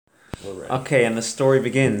We're ready. Okay, and the story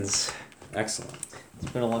begins. Excellent.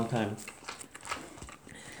 It's been a long time.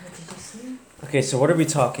 What did you see? Okay, so what are we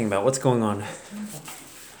talking about? What's going on?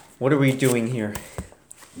 What are we doing here?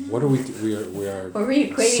 What are we are We're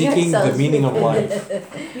reacquainting seeking ourselves the meaning of with- life.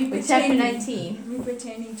 with chapter 19. We're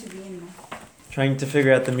pretending to be in Trying to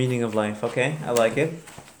figure out the meaning of life. Okay, I like it.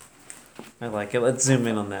 I like it. Let's zoom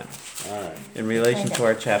in on that All right. in relation to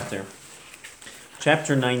our chapter.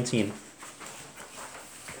 Chapter 19.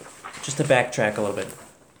 Just to backtrack a little bit.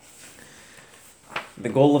 The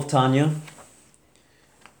goal of Tanya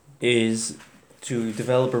is to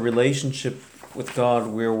develop a relationship with God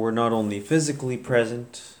where we're not only physically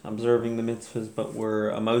present, observing the mitzvahs, but we're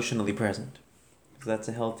emotionally present. Because that's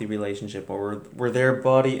a healthy relationship where we're there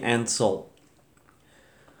body and soul.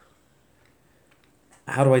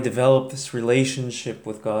 How do I develop this relationship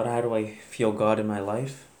with God? How do I feel God in my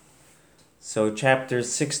life? So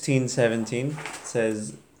chapters 16, 17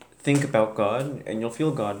 says, think about God and you'll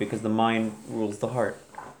feel God because the mind rules the heart.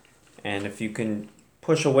 And if you can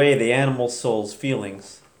push away the animal soul's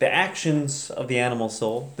feelings, the actions of the animal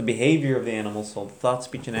soul, the behavior of the animal soul, the thought,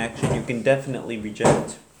 speech, and action, you can definitely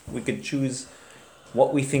reject. We could choose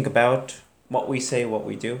what we think about, what we say, what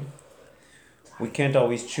we do. We can't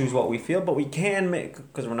always choose what we feel, but we can make,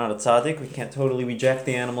 because we're not a tzaddik, we can't totally reject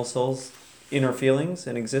the animal soul's inner feelings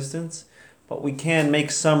and existence, but we can make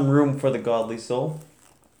some room for the godly soul.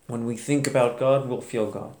 When we think about God, we'll feel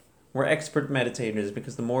God. We're expert meditators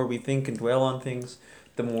because the more we think and dwell on things,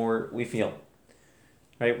 the more we feel.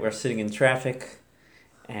 Right? We're sitting in traffic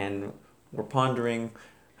and we're pondering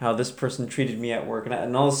how this person treated me at work,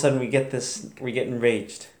 and all of a sudden we get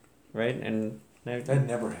enraged, right? And That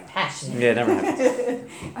never happened. Passionate. yeah, it never happens.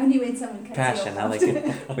 only when someone cuts Passion, you I off. like it.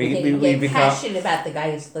 You We get become passionate about the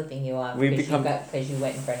guy who's flipping you off We because become- you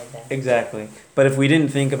went in front of them. exactly. But if we didn't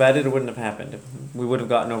think about it, it wouldn't have happened. We would have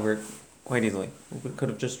gotten over it quite easily. We could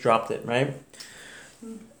have just dropped it, right?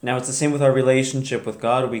 Now it's the same with our relationship with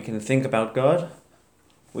God. We can think about God.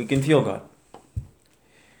 We can feel God.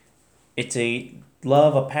 It's a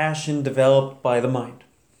love, a passion developed by the mind.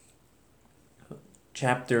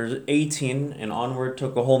 Chapter 18 and onward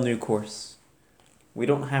took a whole new course. We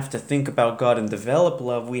don't have to think about God and develop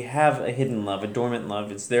love. We have a hidden love, a dormant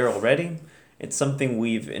love. It's there already. It's something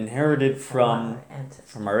we've inherited from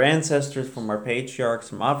our ancestors, from our patriarchs,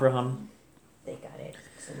 from Abraham. They got it,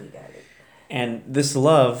 so we got it. And this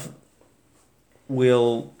love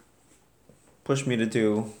will push me to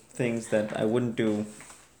do things that I wouldn't do,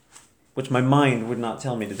 which my mind would not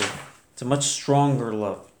tell me to do. It's a much stronger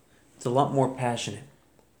love. It's a lot more passionate.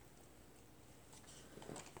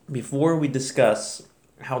 Before we discuss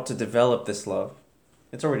how to develop this love,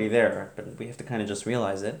 it's already there, but we have to kind of just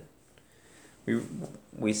realize it.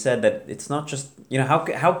 We said that it's not just, how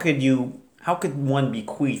could one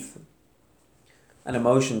bequeath an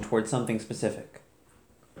emotion towards something specific?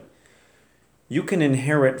 You can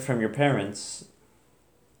inherit from your parents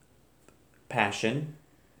passion.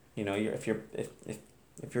 If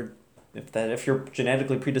you're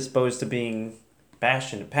genetically predisposed to being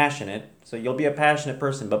passionate, so you'll be a passionate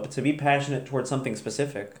person. But to be passionate towards something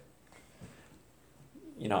specific,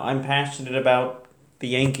 I'm passionate about the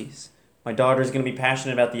Yankees. My daughter's going to be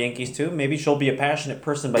passionate about the Yankees too. Maybe she'll be a passionate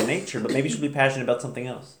person by nature, but maybe she'll be passionate about something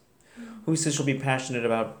else. Who says she'll be passionate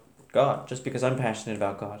about God just because I'm passionate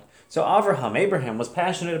about God? So Abraham was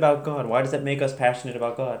passionate about God. Why does that make us passionate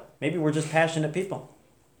about God? Maybe we're just passionate people.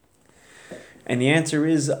 And the answer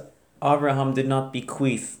is, Abraham did not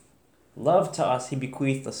bequeath love to us. He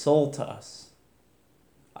bequeathed a soul to us.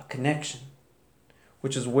 A connection.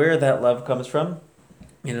 Which is where that love comes from.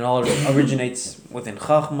 And it all originates within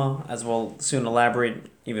Chachma, as we'll soon elaborate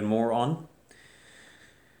even more on.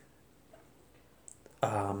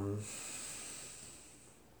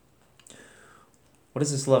 What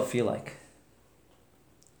does this love feel like?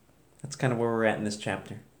 That's kind of where we're at in this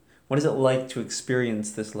chapter. What is it like to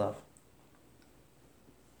experience this love?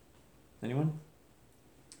 Anyone?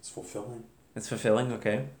 It's fulfilling. It's fulfilling,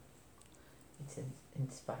 okay. It's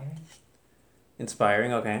inspiring.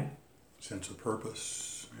 Inspiring, okay. Sense of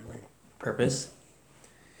purpose, maybe. Purpose.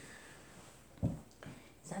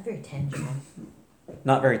 It's not very tangible.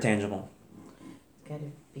 Not very tangible.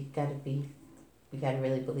 We gotta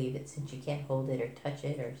really believe it, since you can't hold it or touch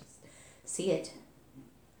it or see it.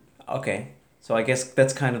 Okay. So I guess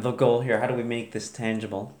that's kind of the goal here. How do we make this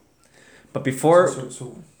tangible? But before...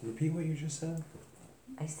 So repeat what you just said.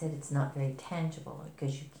 I said it's not very tangible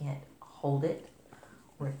because you can't hold it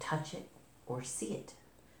or touch it or see it.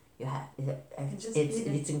 You have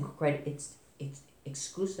it's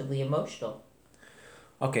exclusively emotional.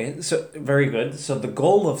 Okay, so very good. So the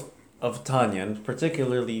goal of Tanya, and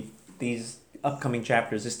particularly these upcoming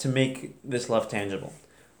chapters is to make this love tangible.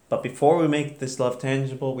 But before we make this love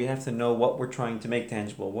tangible, we have to know what we're trying to make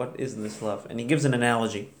tangible. What is this love? And he gives an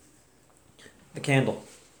analogy. The candle,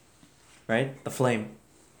 right? The flame.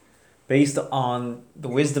 Based on the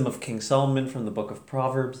wisdom of King Solomon from the book of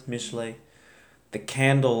Proverbs, Mishle, the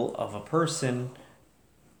candle of a person,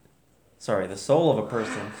 the soul of a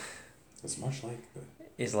person It's much like the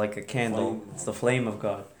is like a candle. flame. It's the flame of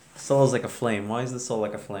God. The soul is like a flame. Why is the soul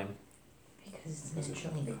like a flame? Because it's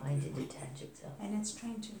naturally inclined to detach itself. And it's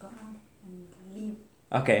trying to go out and leave.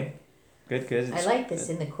 Okay, good. I like this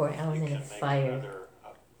in the core element You of can make fire. another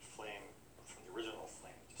flame from the original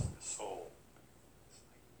flame, just the soul.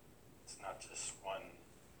 It's not just one.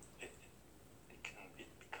 It can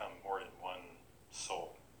become more than one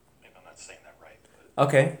soul. Maybe I'm not saying that right. But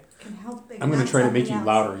Okay, Can help I'm going ignite to try to make you something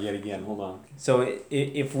louder yet again. Hold on. so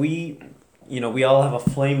if we, we all have a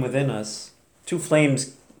flame within us. Two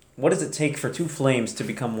flames. What does it take for two flames to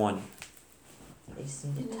become one? They just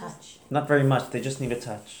need to touch. Not very much. They just need a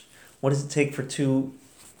touch. What does it take for two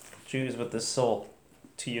Jews with this soul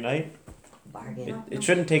to unite? Bargain. It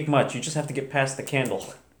shouldn't take much. You just have to get past the candle.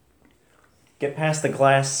 Get past the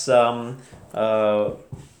glass.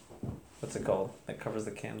 What's it called? That covers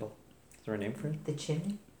the candle. Is there a name for it? The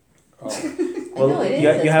chimney? Oh, I know it is. you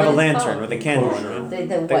That's have a what it's lantern called. with a candle in Enclosure. it.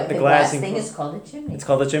 The glass glass thing enclosure. is called a chimney. It's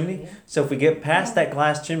called a chimney. Yeah. So if we get past that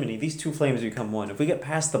glass chimney, these two flames become one. If we get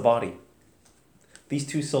past the body, these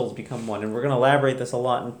two souls become one. And we're going to elaborate this a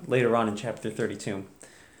lot later on in chapter 32.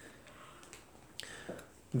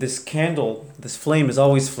 This candle, this flame is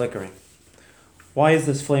always flickering. Why is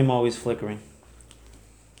this flame always flickering?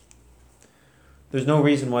 There's no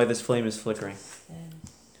reason why this flame is flickering.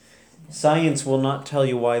 Science will not tell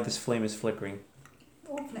you why this flame is flickering.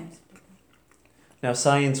 All flames. Now,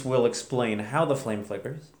 science will explain how the flame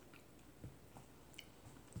flickers.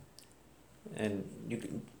 And you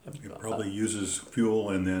can... It probably uses fuel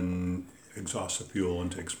and then exhausts the fuel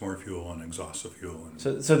and takes more fuel and exhausts the fuel. And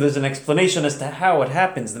So there's an explanation as to how it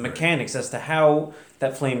happens, the mechanics as to how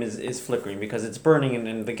that flame is flickering, because it's burning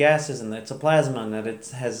and the gases and it's a plasma and that it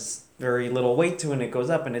has very little weight to it and it goes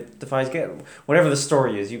up and it defies gas. Whatever the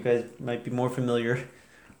story is, you guys might be more familiar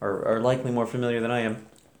or likely more familiar than I am.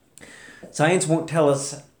 Science won't tell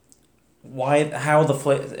us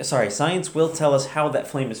science will tell us how that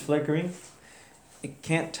flame is flickering. It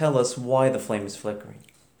can't tell us why the flame is flickering.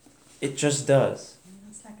 It just does.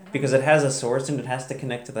 It's like a Because it has a source and it has to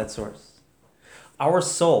connect to that source. Our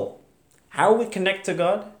soul, how we connect to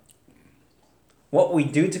God, what we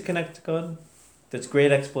do to connect to God, there's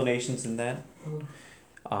great explanations in that.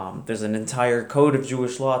 There's an entire code of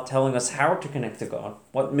Jewish law telling us how to connect to God,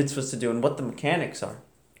 what mitzvahs to do, and what the mechanics are.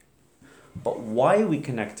 But why we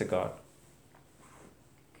connect to God,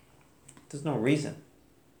 there's no reason.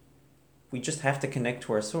 We just have to connect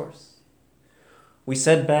to our source. We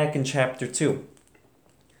said back in chapter 2.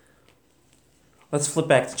 Let's flip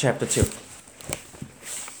back to chapter 2.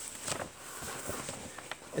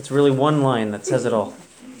 It's really one line that says it all.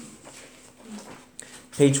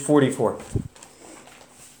 Page 44.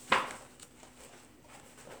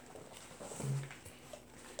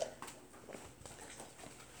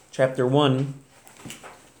 Chapter 1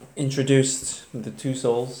 introduced the two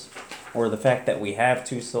souls, or the fact that we have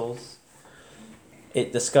two souls.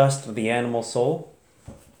 It discussed the animal soul.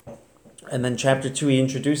 And then chapter 2, he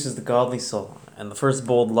introduces the godly soul. And the first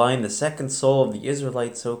bold line, the second soul of the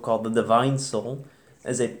Israelites, so-called the divine soul,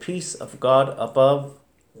 is a piece of God above,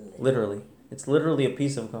 literally. It's literally a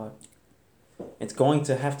piece of God. It's going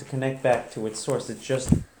to have to connect back to its source. It just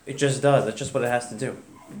does. That's just what it has to do.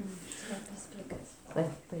 But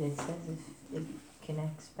it says if it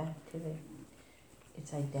connects back to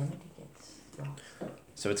its identity gets lost.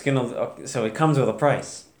 So it comes with a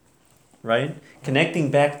price, right? Connecting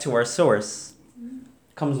back to our source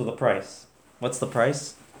comes with a price. What's the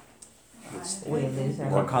price? We lose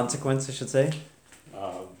Or our consequence, I should say.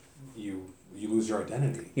 You lose your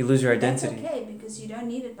identity. You lose your identity. That's okay because you don't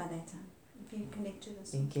need it by that time. If you connect to the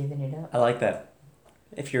source. You've given it up. I like that.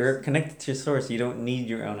 If you're connected to your source, you don't need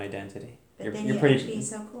your own identity. But then You're you're pretty. actually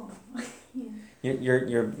so cool. Yeah.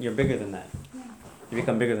 You're bigger than that. Yeah. You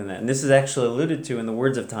become bigger than that. And this is actually alluded to in the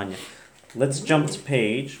words of Tanya. Let's jump to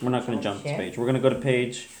page. We're not going to jump to Sure. page. We're going to go to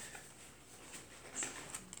page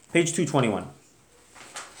 221.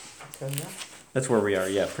 So yeah. That's where we are,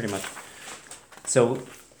 yeah, pretty much. So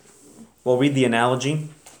we'll read the analogy,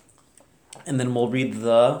 and then we'll read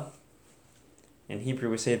in Hebrew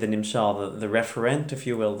we say the nimshal, the referent, if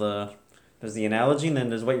you will. There's the analogy, and then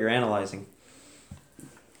there's what you're analyzing.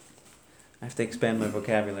 I have to expand my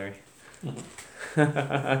vocabulary.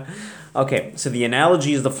 Okay, so the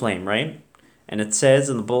analogy is the flame, right? And it says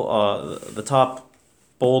in the top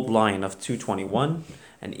bold line of 221,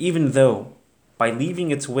 and even though by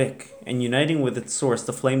leaving its wick and uniting with its source,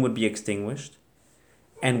 the flame would be extinguished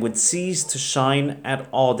and would cease to shine at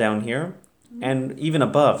all down here, and even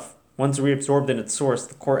above. Once reabsorbed in its source,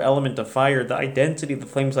 the core element of fire, the identity of the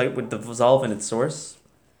flame's light would dissolve in its source.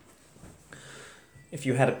 If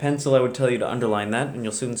you had a pencil, I would tell you to underline that, and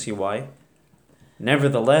you'll soon see why.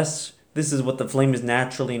 Nevertheless, this is what the flame is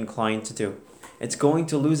naturally inclined to do. It's going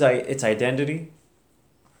to lose its identity,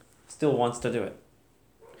 still wants to do it.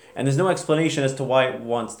 And there's no explanation as to why it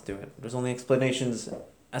wants to do it. There's only explanations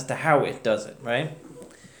as to how it does it, right?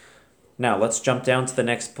 Now, let's jump down to the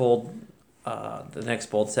next bold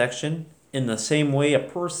section. In the same way, a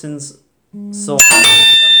person's soul,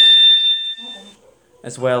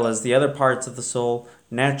 as well as the other parts of the soul,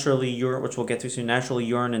 naturally yearn, which we'll get to soon, naturally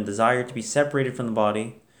yearn and desire to be separated from the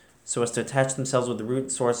body, so as to attach themselves with the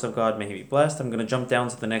root source of God. May He be blessed. I'm going to jump down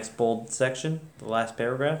to the next bold section, the last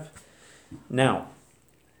paragraph. Now,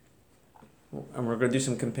 and we're going to do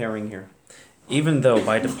some comparing here. Even though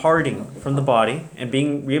by departing from the body and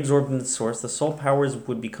being reabsorbed in the source, the soul powers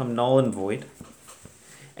would become null and void,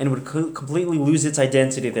 and would completely lose its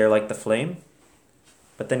identity there like the flame,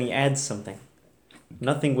 but then he adds something.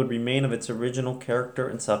 Nothing would remain of its original character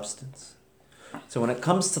and substance. So when it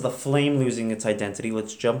comes to the flame losing its identity,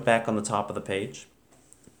 let's jump back on the top of the page.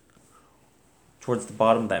 Towards the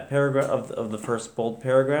bottom of that paragraph, of the first bold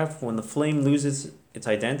paragraph, when the flame loses its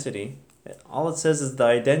identity, all it says is the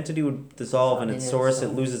identity would dissolve in its source, it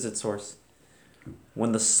loses its source.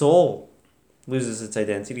 When the soul loses its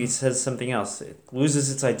identity, it says something else. It loses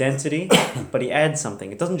its identity, but he adds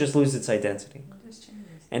something. It doesn't just lose its identity.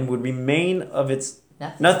 And would remain of its...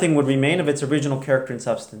 Nothing would remain of its original character and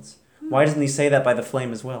substance. Why doesn't he say that by the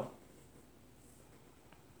flame as well?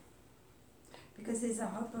 Because there's a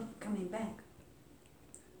hope of coming back.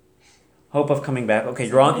 Hope of coming back. Okay,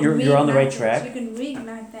 So you're on the right reignite it. track. You can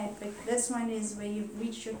reignite that, but this one is where you've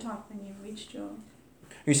reached your top and you've reached your...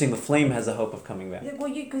 You're saying the flame has a hope of coming back. Yeah,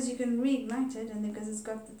 well, because you can reignite it, and because it's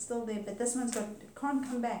still there, but this one's got, it can't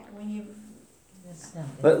come back when you've... That's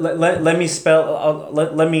not Let me spell.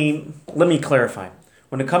 Let me clarify.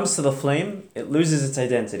 When it comes to the flame, it loses its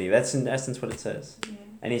identity. That's in essence what it says. Yeah.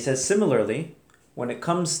 And he says similarly, when it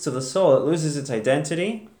comes to the soul, it loses its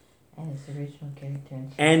identity and its original character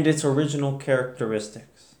and its original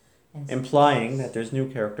characteristics, and implying that there's new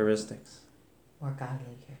characteristics. more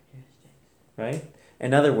godly characteristics. Right?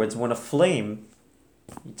 In other words, when a flame,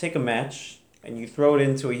 you take a match and you throw it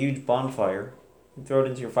into a huge bonfire, you throw it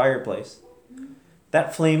into your fireplace,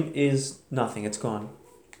 that flame is nothing, it's gone.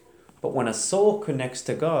 But when a soul connects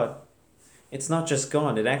to God, it's not just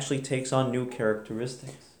gone, it actually takes on new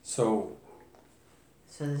characteristics. So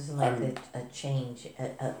this is like a change,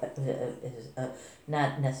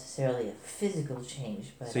 not necessarily a physical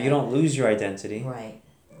change, but So you don't lose your identity, right.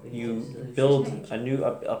 you build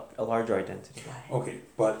a larger identity. okay,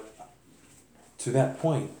 but to that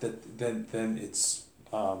point, then it's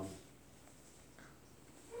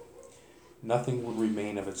nothing would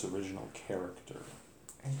remain of its original character.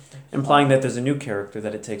 Implying that there's a new character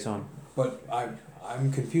that it takes on. But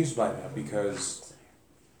I'm confused by that because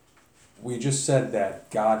we just said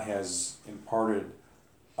that God has imparted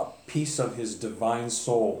a piece of His divine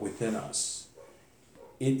soul within us.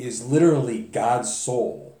 It is literally God's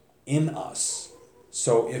soul in us.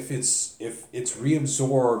 So if it's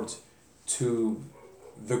reabsorbed to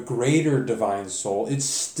the greater divine soul, it's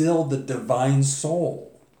still the divine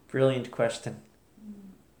soul. Brilliant question.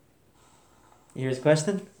 You hear his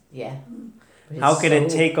question? Yeah. But How it's could it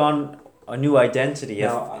take on a new identity if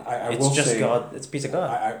Now, I it's will just say, God? It's a piece of God.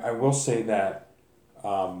 I will say that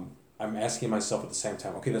I'm asking myself at the same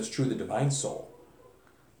time, okay, that's true, the divine soul.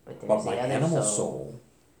 But But my animal soul,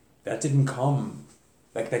 that didn't come,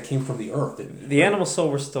 that came from the earth. The animal soul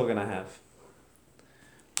we're still going to have.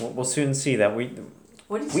 We'll soon see that.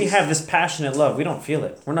 We have this passionate love. We don't feel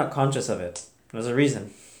it. We're not conscious of it. There's a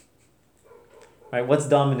reason. Right? What's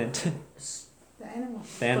dominant? The animal.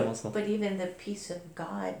 The animal soul. But even the peace of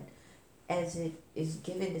God, as it is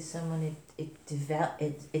given to someone,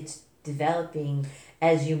 it's developing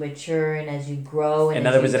as you mature and as you grow. And In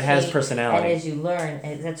other words, you it has change, personality. and as you learn,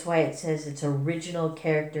 and that's why it says it's original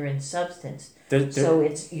character and substance. There- So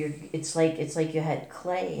it's like you had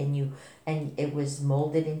clay and it was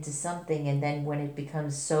molded into something, and then when it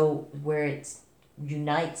becomes so where it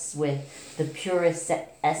unites with the purest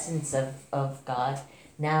essence of God,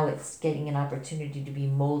 now it's getting an opportunity to be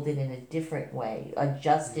molded in a different way,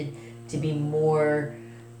 adjusted to be more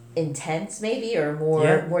intense, maybe, or more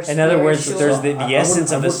Yeah. more In spiritual. other words, there's the I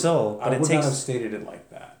essence would- of I the would- soul, I but it would not have takes. stated it like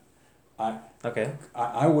that. Okay.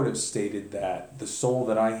 I would have stated that the soul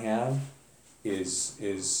that I have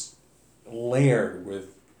is layered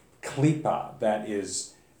with klipa, that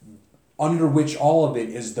is under which all of it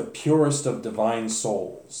is the purest of divine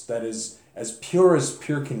souls, that is as pure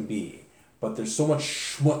can be, but there's so much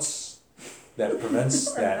schmutz that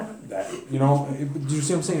prevents that you know, do you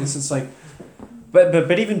see what I'm saying? It's like,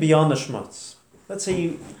 But even beyond the schmutz, let's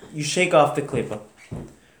say you shake off the klipa.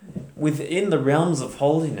 Within the realms of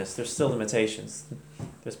holiness, there's still limitations.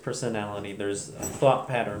 There's personality. There's a thought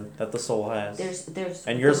pattern that the soul has. There's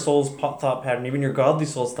And your soul's thought pattern, even your godly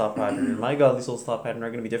soul's thought pattern, and my godly soul's thought pattern are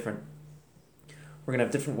going to be different. We're going to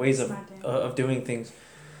have different ways of doing things.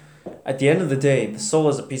 At the end of the day, the soul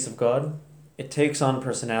is a piece of God. It takes on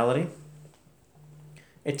personality.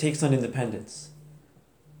 It takes on independence.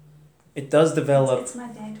 It does develop. It's my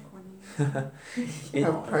dad calling. It,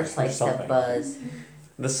 her purse likes to something. buzz.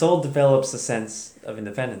 the soul develops a sense of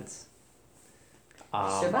independence.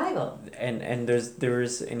 Survival. And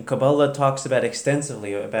there's in Kabbalah talks about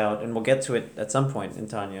extensively about, and we'll get to it at some point in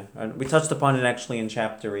Tanya. And we touched upon it actually in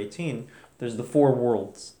chapter 18. There's the four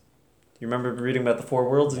worlds. You remember reading about the four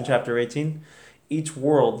worlds in chapter 18? Each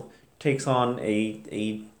world takes on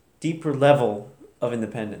a deeper level of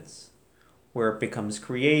independence, where it becomes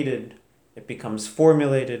created, it becomes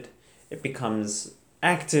formulated, it becomes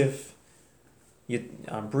active.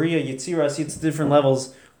 Bria, Yitziras, it's different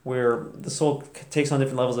levels where the soul takes on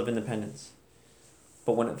different levels of independence.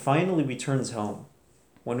 But when it finally returns home,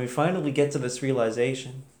 when we finally get to this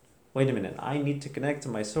realization, wait a minute, I need to connect to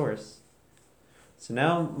my source. So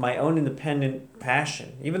now my own independent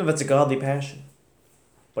passion, even if it's a godly passion,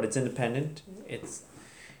 but it's independent, it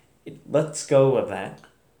lets go of that,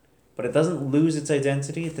 but it doesn't lose its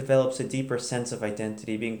identity, it develops a deeper sense of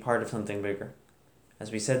identity, being part of something bigger.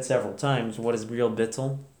 As we said several times, what is real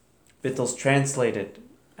bittul? Bittel's translated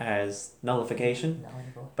as nullification,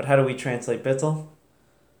 but how do we translate bittul?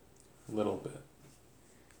 a little bit.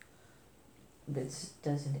 This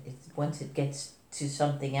doesn't. It's once it gets to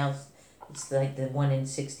something else, it's like the 1 in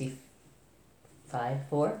 65,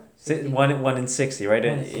 4. 1 in 60, right?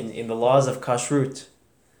 1 in In the laws of kashrut,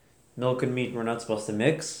 milk and meat were not supposed to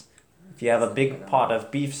mix. If you have a big pot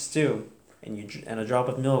of beef stew and a drop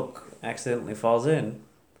of milk accidentally falls in,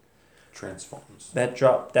 Transforms. that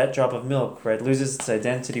drop of milk, right, loses its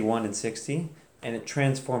identity 1 in 60, and it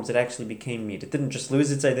transforms. It actually became meat. It didn't just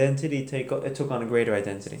lose its identity; it took on a greater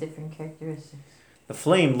identity. Different characteristics. The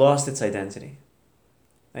flame lost its identity.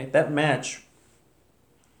 Right, that match.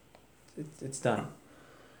 It's done.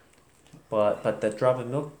 But that drop of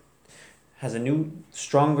milk has a new,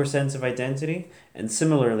 stronger sense of identity, and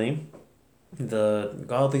similarly, the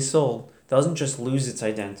godly soul doesn't just lose its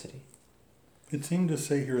identity. It seemed to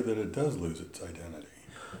say here that it does lose its identity.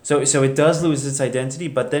 So it does lose its identity,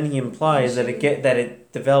 but then he implies that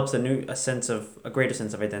it develops a greater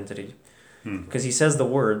sense of identity, because he says the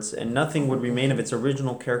words, and nothing would remain of its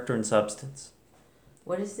original character and substance,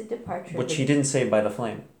 What is the departure? which he didn't say by the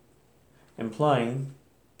flame, implying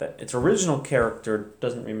that its original character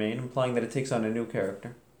doesn't remain, implying that it takes on a new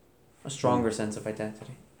character, a stronger sense of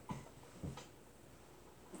identity.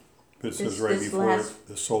 This is right before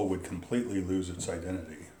the soul would completely lose its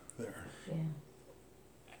identity there. Yeah.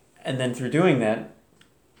 And then through doing that,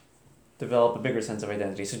 develop a bigger sense of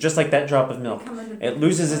identity. So just like that drop of milk, it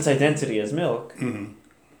loses its identity as milk,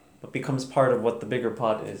 but becomes part of what the bigger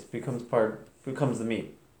pot is, becomes the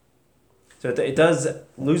meat. So it does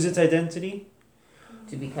lose its identity,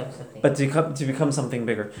 To become something. but to become something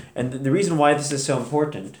bigger. And the reason why this is so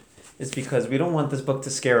important is because we don't want this book to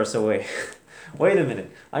scare us away. Wait a minute,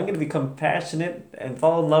 I'm going to become passionate and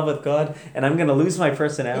fall in love with God, and I'm going to lose my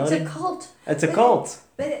personality. It's a cult. It's a cult.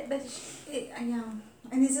 Yeah.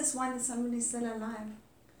 And is this one that somebody's still alive?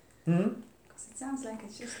 Because it sounds like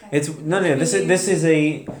it's just like... It's no.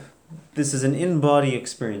 This is an in-body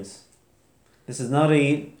experience. This is not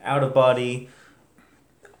a out-of-body.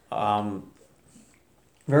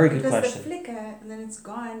 Very good because question. the flicker, and then it's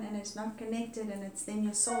gone, and it's not connected, and it's then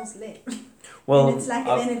your soul's left. Well, and it's like,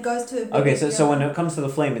 and then it goes to a bigger okay. So field. when it comes to the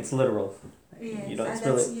flame, it's literal. Yes, you know, it's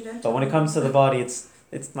that's- really. you don't But when it talk comes to the about- body,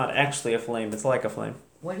 it's not actually a flame. It's like a flame.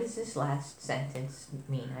 What does this last sentence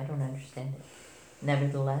mean? I don't understand it.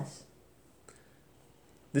 Nevertheless.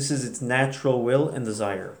 This is its natural will and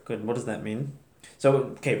desire. Good. What does that mean? So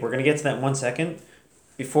okay, we're gonna get to that in 1 second.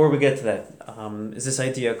 Before we get to that, is this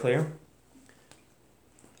idea clear?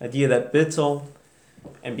 Idea that bittul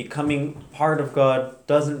and becoming part of God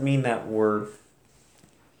doesn't mean that we're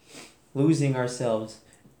losing ourselves.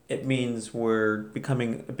 it means we're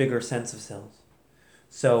becoming a bigger sense of selves.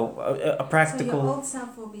 So a practical. So your old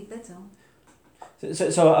self will be bitter.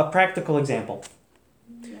 So a practical example.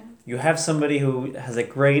 Yeah. You have somebody who has a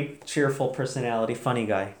great, cheerful personality, funny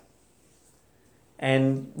guy.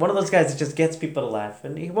 And one of those guys that just gets people to laugh.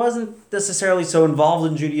 And he wasn't necessarily so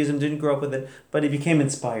involved in Judaism, didn't grow up with it, but he became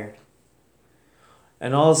inspired.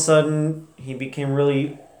 And all of a sudden, he became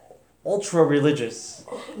really ultra religious.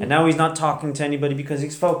 And now he's not talking to anybody because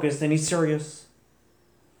he's focused and he's serious.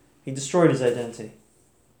 He destroyed his identity.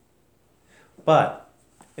 But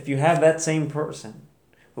if you have that same person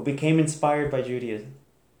who became inspired by Judaism,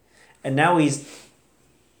 and now it's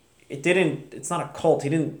not a cult, he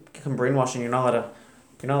didn't become brainwashing, you're not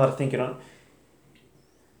allowed to think,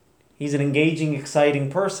 he's an engaging,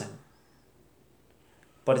 exciting person.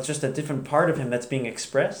 But it's just a different part of him that's being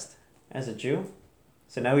expressed as a Jew.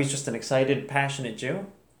 So now he's just an excited, passionate Jew.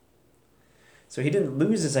 So he didn't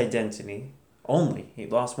lose his identity only. He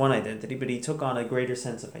lost one identity, but he took on a greater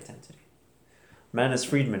sense of identity. Manis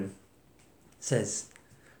Friedman says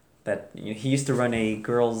that he used to run a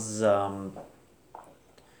girls' a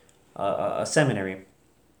seminary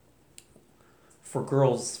for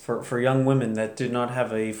girls, for young women that did not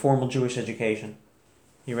have a formal Jewish education.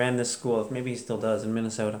 He ran this school, maybe he still does, in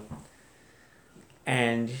Minnesota.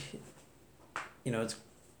 And, it's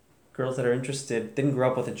girls that are interested, didn't grow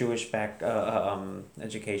up with a Jewish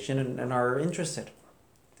education and are interested.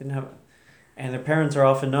 And their parents are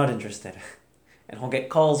often not interested. And he'll get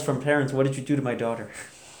calls from parents, "What did you do to my daughter?"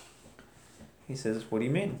 He says, "What do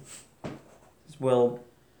you mean?" He says, "Well,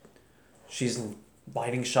 she's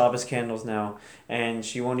lighting Shabbos candles now, and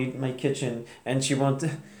she won't eat in my kitchen, and she won't..."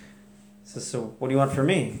 Says, "So what do you want from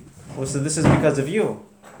me?" "Well, so this is because of you."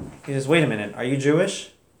 He says, "Wait a minute, are you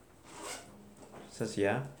Jewish?" He says,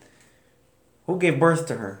 "Yeah." "Who gave birth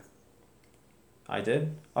to her?" "I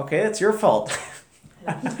did." "Okay, that's your fault."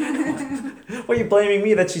 Why are you blaming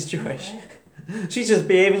me that she's Jewish? She's just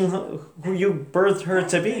behaving who you birthed her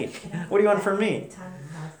to be. What do you want from me?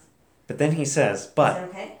 But then he says, but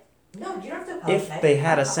okay? No, you don't have to apologize. if they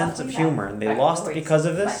had a sense of humor and they lost it because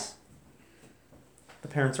of this, the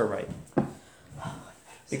parents are right.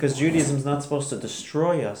 Because Judaism is not supposed to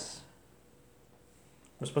destroy us.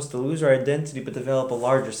 We're supposed to lose our identity but develop a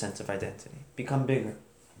larger sense of identity. Become bigger.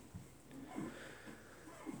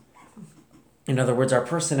 In other words, our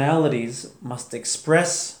personalities must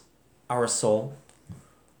express our soul,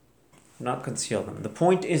 not conceal them. The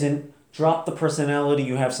point isn't drop the personality,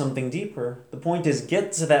 you have something deeper. The point is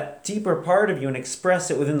get to that deeper part of you and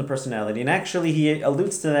express it within the personality. And actually he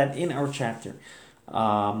alludes to that in our chapter.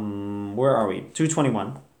 Where are we?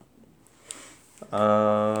 221.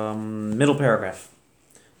 Middle paragraph.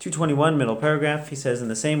 221, middle paragraph, he says in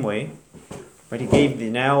the same way, right? He gave the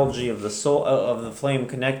analogy of the soul, of the flame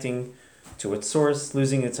connecting to its source,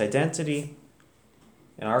 losing its identity.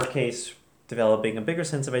 In our case, developing a bigger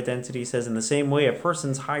sense of identity. He says, in the same way, a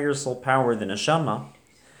person's higher soul power, the neshama,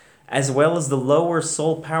 as well as the lower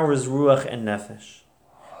soul powers, ruach and nefesh,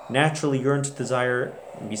 naturally yearn to desire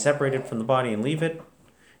and be separated from the body and leave it,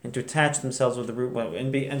 and to attach themselves with the root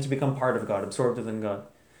and to become part of God, absorbed within God.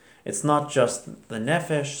 It's not just the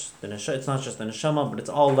nefesh, it's not just the neshama, but it's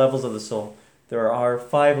all levels of the soul. There are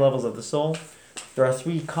 5 levels of the soul. There are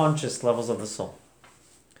 3 conscious levels of the soul.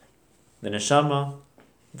 The neshama,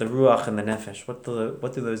 the ruach, and the nefesh. What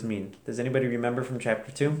do those mean? Does anybody remember from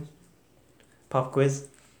chapter 2? Pop quiz?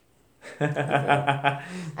 I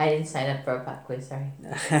didn't sign up for a pop quiz, sorry.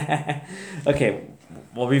 Okay,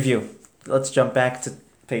 we'll review. Let's jump back to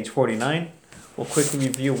page 49. We'll quickly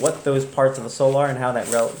review what those parts of the soul are and how that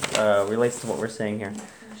relates to what we're saying here.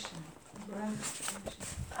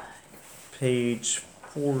 Page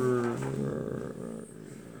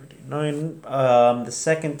 49, the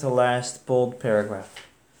second to last bold paragraph.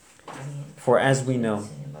 For as we know,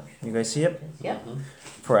 you guys see it? Yep.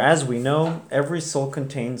 For as we know, every soul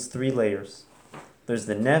contains 3 layers. There's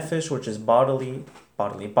the nefesh, which is body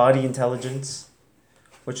intelligence,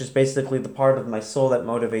 which is basically the part of my soul that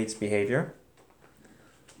motivates behavior.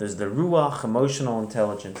 There's the ruach, emotional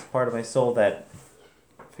intelligence, part of my soul that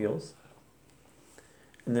feels.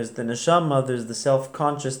 And there's the neshama, there's the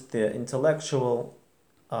self-conscious, the intellectual,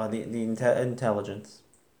 intelligence,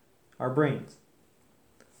 our brains.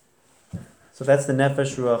 So that's the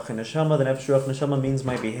nefesh, ruach, and neshama. The nefesh, ruach, neshama means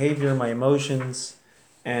my behavior, my emotions,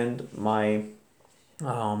 and my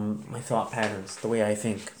thought patterns, the way I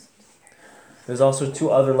think. There's also 2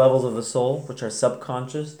 other levels of the soul, which are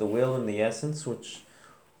subconscious, the will and the essence, which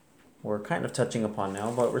we're kind of touching upon now.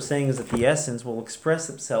 But what we're saying is that the essence will express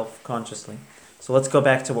itself consciously. So let's go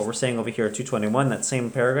back to what we're saying over here at 221, that same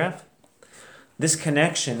paragraph. this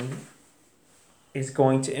connection is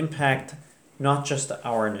going to impact not just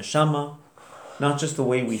our neshama, not just the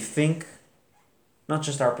way we think, not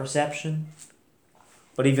just our perception,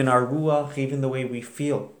 but even our ruach, even the way we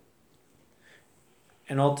feel.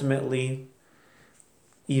 And ultimately,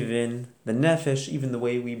 even the nefesh, even the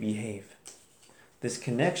way we behave. This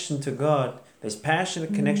connection to God, this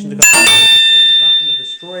passionate connection to God, is not going to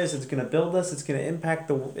destroy us, it's going to build us, it's going to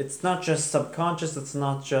impact it's not just subconscious, it's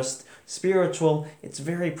not just spiritual, it's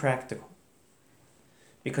very practical.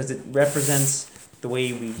 Because it represents the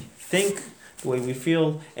way we think, the way we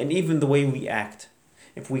feel, and even the way we act.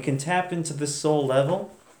 If we can tap into this soul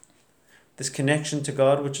level, this connection to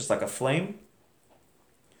God, which is like a flame,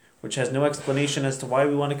 which has no explanation as to why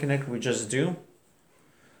we want to connect, we just do,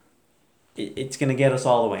 it's going to get us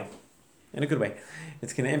all the way. In a good way.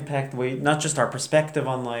 It's going to impact the way, not just our perspective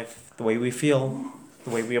on life, the way we feel, the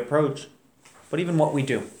way we approach, but even what we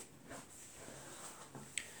do.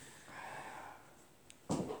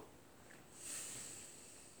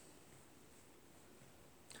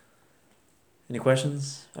 Any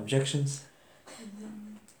questions? Objections?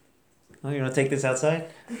 Oh, you want to take this outside?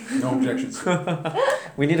 No objections.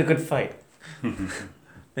 We need a good fight.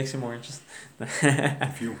 Makes it more interesting.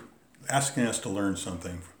 If you're asking us to learn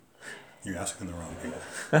something, you're asking the wrong people.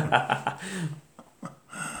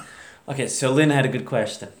 Okay, so Lynn had a good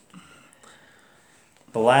question.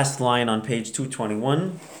 The last line on page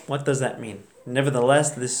 221, what does that mean?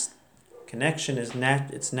 Nevertheless, this connection is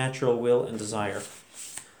its natural will and desire.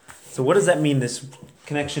 So what does that mean, this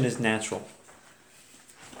connection is natural?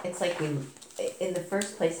 It's like in the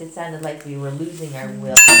first place, it sounded like we were losing our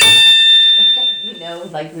will.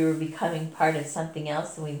 Like we were becoming part of something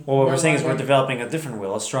else. And Well, what we're saying is we're developing a different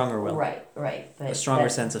will, a stronger will. Right. A stronger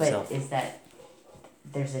sense of self. Is that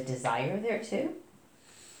there's a desire there too?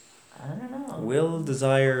 I don't know. Will,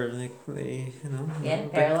 desire, they Yeah,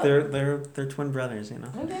 parallel. they're twin brothers,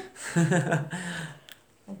 Okay. I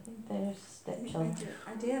think there's stepchildren.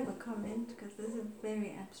 I do have a comment because this is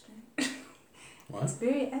very abstract. What? It's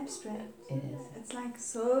very abstract. It is. It's like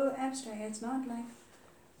so abstract. It's not like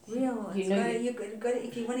real. You It's know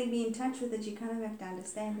if you want to be in touch with it, you kind of have to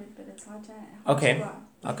understand it, but it's hard to. Okay.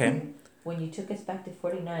 Okay. When you took us back to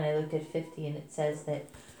 49, I looked at 50 and it says that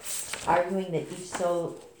arguing that each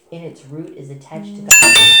soul in its root is attached to God's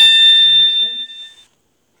and wisdom.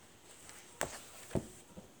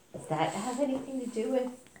 Does that have anything to do with?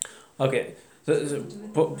 Okay. So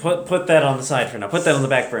put that on the side for now. Put that on the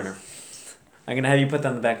back burner. I'm gonna have you put that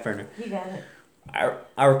on the back burner. You got it.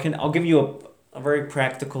 I'll give you a very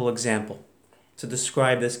practical example to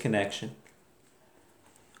describe this connection.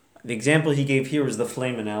 The example he gave here was the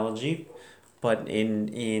flame analogy, but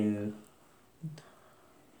in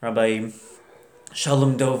Rabbi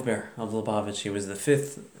Shalom Dovber of Lubavitch, he was the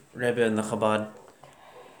 5th Rebbe in the Chabad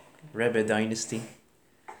Rebbe dynasty.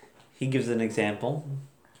 He gives an example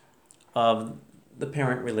of the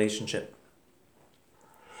parent relationship.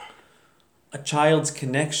 A child's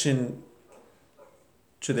connection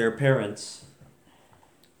to their parents.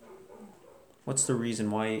 What's the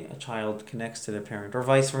reason why a child connects to their parent? Or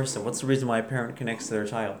vice versa. What's the reason why a parent connects to their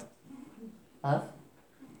child? Love.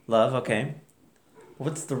 Love, okay.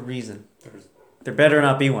 What's the reason? There better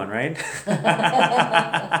not be one, right? The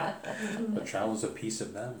child is a piece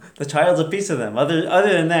of them. The child's a piece of them. Other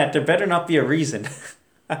than that, there better not be a reason.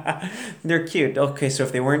 They're cute. Okay, so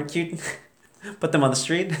if they weren't cute, put them on the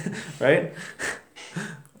street, right?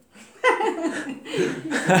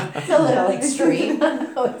 It's a little extreme,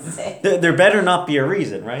 I would say. There better not be a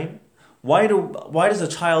reason, right? Why does a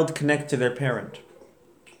child connect to their parent?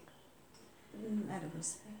 Out of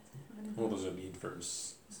respect. What does it need for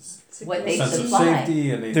What they sense supply. of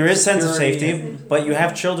safety? And There is sense of security safety, and- but you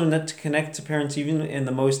have children that connect to parents even in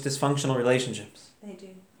the most dysfunctional relationships, They do.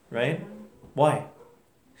 right? Why?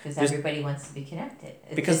 Because There's- everybody wants to be connected.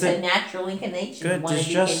 It's Because just a natural inclination to Good, want to there's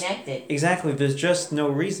be just- connected. Exactly. There's just no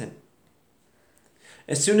reason.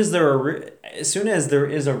 As soon as there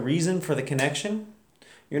is a reason for the connection,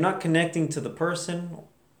 you're not connecting to the person.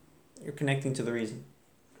 You're connecting to the reason.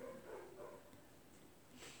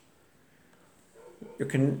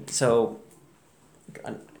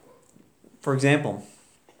 For example,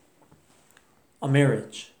 a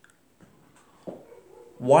marriage.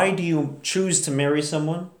 Why do you choose to marry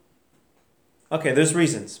someone? Okay, there's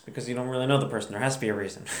reasons, because you don't really know the person. There has to be a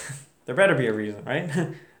reason. There better be a reason, right?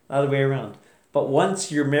 Other way around. But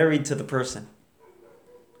once you're married to the person,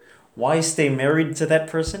 why stay married to that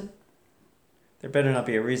person? There better not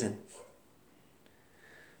be a reason.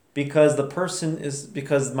 Because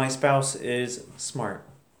my spouse is smart.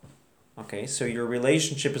 Okay, so your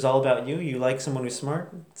relationship is all about you. You like someone who's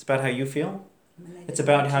smart. It's about how you feel. It's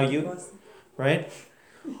about how you, right?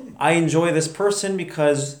 I enjoy this person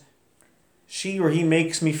because she or he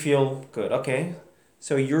makes me feel good. Okay,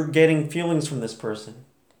 so you're getting feelings from this person.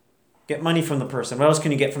 Get money from the person. What else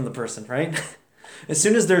can you get from the person, right? As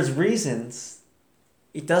soon as there's reasons,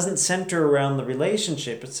 it doesn't center around the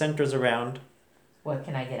relationship. It centers around What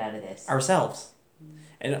can I get out of this? ourselves.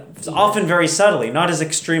 And it's often very subtly, not as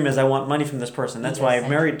extreme as I want money from this person. That's why I'm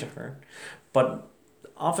married to her. But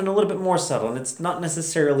often a little bit more subtle. And it's not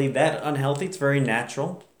necessarily that unhealthy. It's very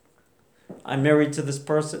natural. I'm married to this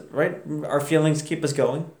person, right? Our feelings keep us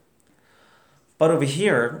going. But over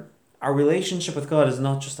here, our relationship with God is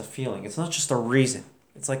not just a feeling. It's not just a reason.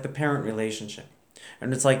 It's like the parent relationship.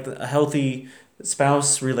 And it's like a healthy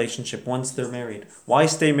spouse relationship once they're married. Why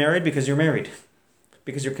stay married? Because you're married.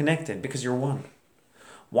 Because you're connected. Because you're one.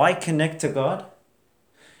 Why connect to God?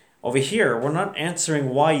 Over here, we're not answering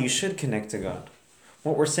why you should connect to God.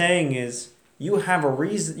 What we're saying is you have a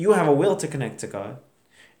reason, you have a will to connect to God,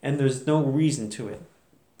 and there's no reason to it.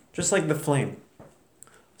 Just like the flame.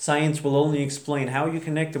 Science will only explain how you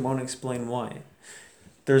connect, it won't explain why.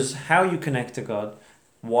 There's how you connect to God.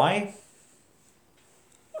 Why?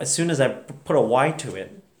 As soon as I put a why to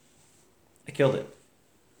it, I killed it.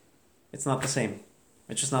 It's not the same.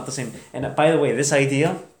 It's just not the same. And by the way, this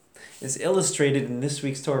idea is illustrated in this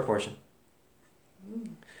week's Torah portion.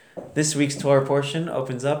 This week's Torah portion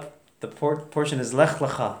opens up, the portion is Lech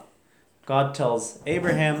Lecha. God tells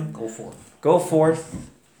Abraham, go forth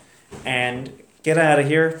and get out of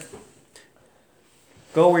here.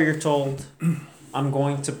 Go where you're told. I'm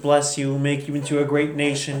going to bless you, make you into a great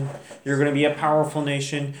nation. You're going to be a powerful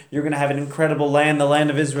nation. You're going to have an incredible land, the land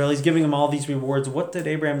of Israel. He's giving him all these rewards. What did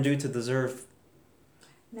Abraham do to deserve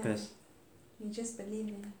this? You just believe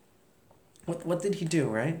in it. What did he do,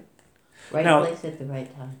 right? Right Now- place at the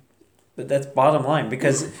right time. But that's bottom line,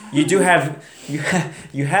 because you do have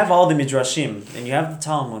you have all the midrashim and you have the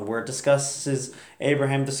Talmud where it discusses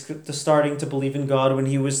Abraham starting to believe in God when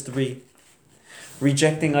he was 3,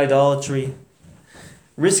 rejecting idolatry,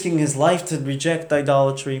 risking his life to reject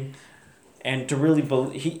idolatry, and to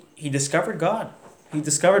really he discovered God. He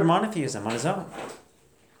discovered monotheism on his own,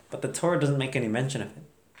 but the Torah doesn't make any mention of it.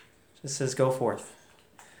 It just says go forth.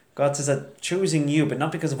 God says I'm choosing you, but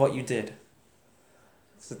not because of what you did.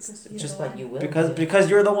 It's Just what you will. because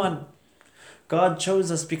you're the one. God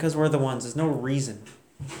chose us because we're the ones. There's no reason.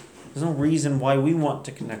 There's no reason why we want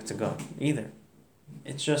to connect to God either.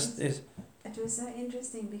 It's just is. It was so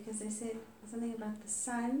interesting because they said something about the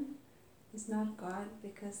sun is not God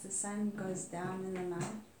because the sun goes down in the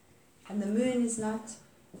night, and the moon is not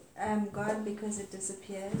God because it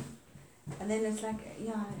disappeared. And then it's like,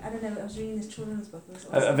 yeah, I don't know, I was reading this children's book. It was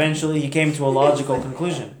awesome. Eventually, he came to a logical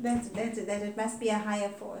conclusion. That it must be a higher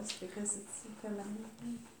force because it's permanent.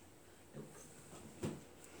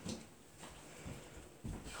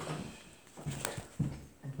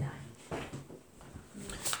 I'm dying.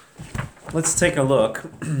 Let's take a look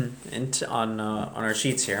on our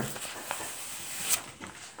sheets here.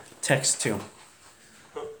 Text 2.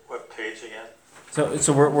 What page again?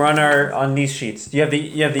 So we're on these sheets. You have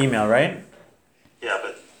the email, right? Yeah,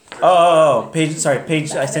 but. Page.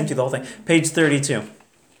 I sent you the whole thing. Page 32.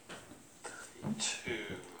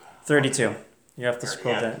 32. You have to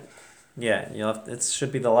scroll Yeah. down. Yeah, it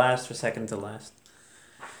should be the last or second to last.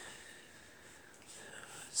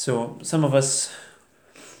 So some of us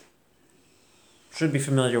should be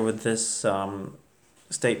familiar with this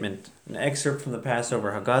statement. An excerpt from the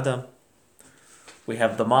Passover Haggadah. We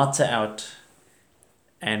have the matzah out,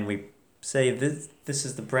 and we say this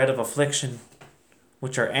is the bread of affliction,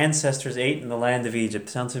 which our ancestors ate in the land of Egypt.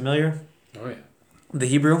 Sounds familiar? Oh yeah. The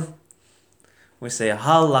Hebrew, we say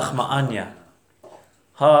ha lachma anya.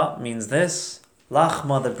 Ha means this,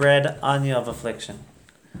 lachma the bread, anya of affliction.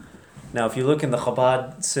 Now if you look in the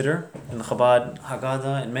Chabad Siddur, in the Chabad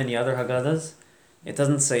Haggadah, and many other Haggadahs, it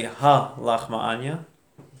doesn't say ha lachma anya.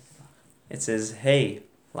 It says hey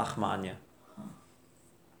lachma anya.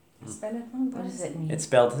 Spell it wrong. What does it mean? It's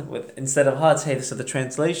spelled with, instead of ha it's hey, so the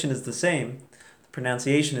translation is the same. The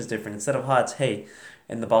pronunciation is different. Instead of ha it's hey.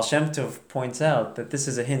 And the Baal Shem Tov points out that this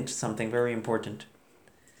is a hint to something very important.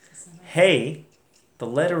 Hey, the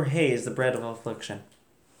letter hey is the bread of affliction.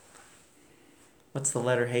 What's the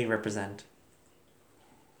letter hey represent?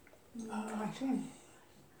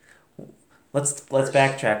 Let's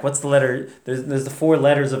backtrack. What's the letter? There's the 4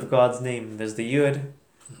 letters of God's name. There's the Yud,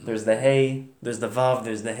 there's the Hey, there's the Vav,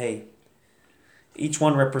 there's the Hey. Each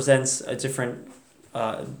one represents a different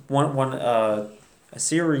a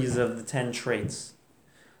series of the 10 traits.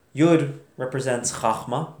 Yud represents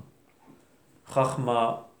Chachma,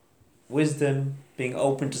 wisdom, being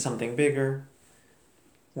open to something bigger.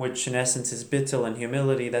 which in essence is bittul and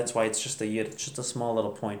humility. That's why it's just a yid. It's just a small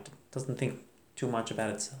little point. It doesn't think too much about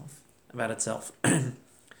itself.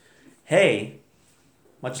 Hey,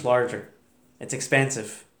 much larger. It's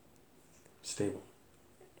expansive. Stable.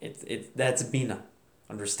 That's bina,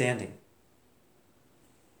 understanding.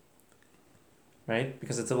 Right?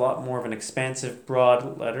 Because it's a lot more of an expansive,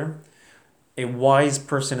 broad letter. A wise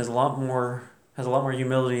person has a lot more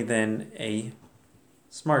humility than a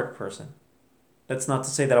smart person. That's not to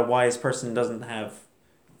say that a wise person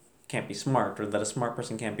can't be smart, or that a smart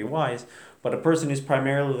person can't be wise, but a person who's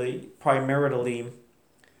primarily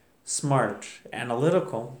smart,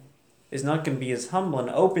 analytical, is not going to be as humble and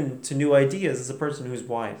open to new ideas as a person who's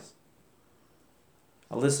wise.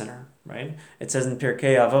 A listener, right? It says in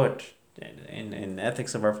Pirkei Avot, in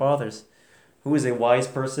Ethics of Our Fathers, who is a wise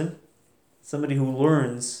person? Somebody who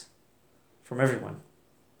learns from everyone.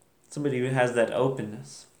 Somebody who has that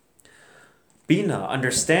openness. Bina,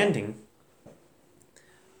 understanding.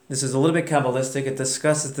 This is a little bit Kabbalistic. It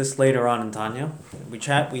discusses this later on in Tanya. We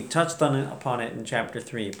touched upon it in chapter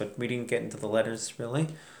 3, but we didn't get into the letters really.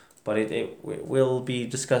 But it will be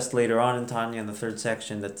discussed later on in Tanya in the third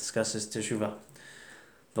section that discusses Teshuvah.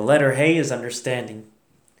 The letter Hey is understanding.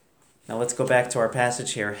 Now let's go back to our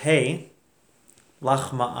passage here. Hey,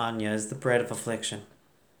 Ch19a, is the bread of affliction.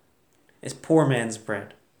 It's poor man's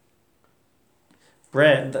bread.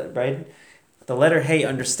 Bread, right? The letter Hey,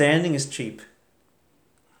 understanding, is cheap.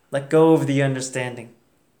 Let go of the understanding.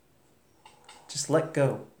 Just let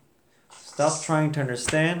go. Stop trying to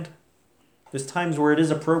understand. There's times where it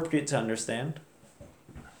is appropriate to understand.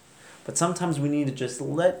 But sometimes we need to just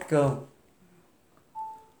let go.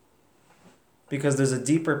 Because there's a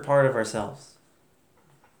deeper part of ourselves.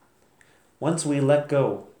 Once we let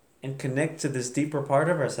go and connect to this deeper part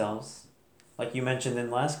of ourselves, like you mentioned in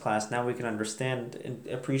last class, now we can understand and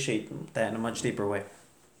appreciate that in a much deeper way.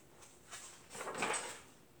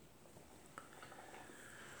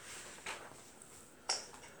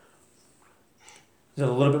 Is it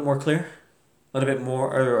a little bit more clear? A little bit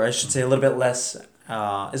more, or I should say a little bit less,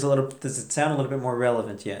 does it sound a little bit more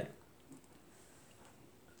relevant yet?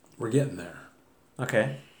 We're getting there.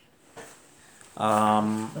 Okay.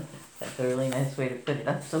 That's a really nice way to put it.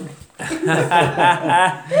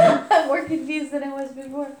 I'm more confused than I was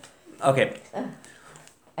before. Okay.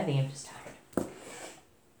 I think I'm just tired.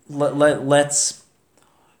 Let's.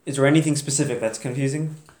 Is there anything specific that's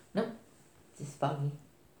confusing? Just foggy.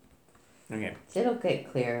 Okay. It'll get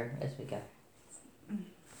clearer as we go.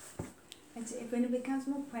 When it becomes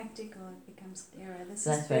more practical, it becomes clearer. This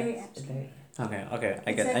That's is very right. abstract. Okay.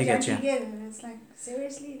 I It's get you. It's like,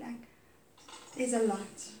 seriously, like, there's a lot,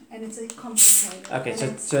 and it's complicated. Okay,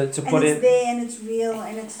 and so it's, to put and it's it, there, and it's real,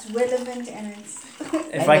 and it's relevant, and it's.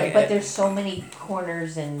 But there's so many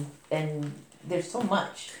corners and there's so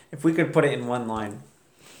much. if we could put it in one line,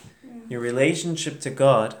 Yeah. your relationship to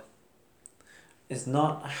God is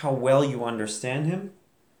not how well you understand Him.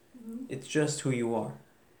 Mhm. It's just who you are.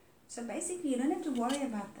 So basically, you don't have to worry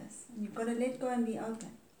about this. You've got to let go and be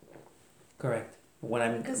open. Correct.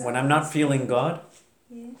 When Because I'm not otherwise- feeling God,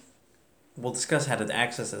 Yes. we'll discuss how to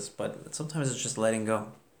access this, but sometimes it's just letting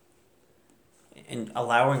go and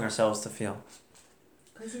allowing ourselves to feel.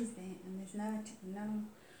 Because he's there, and there's no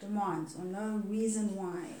demands or no reason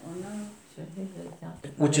why or no.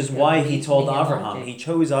 Which is why He told Avraham. He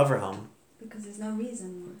chose Avraham, Because there's no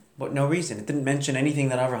reason why. but no reason. It didn't mention anything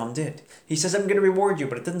that Avraham did. He says, "I'm going to reward you,"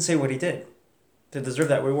 but it didn't say what he did to deserve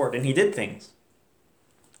that reward, and he did things.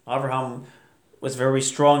 Avraham was very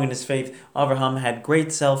strong in his faith. Avraham had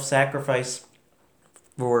great self-sacrifice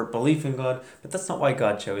for belief in God, but that's not why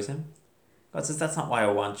God chose him. God says, "That's not why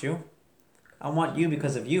I want you. I want you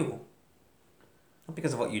because of you, not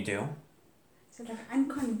because of what you do." So like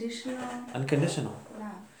Unconditional.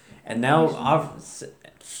 love. And now,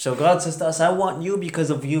 so God says to us, "I want you because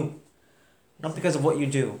of you, not because of what you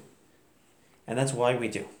do." And that's why we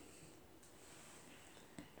do.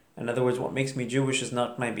 In other words, what makes me Jewish is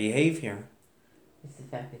not my behavior. It's the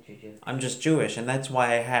fact that you're Jewish. I'm just Jewish, and that's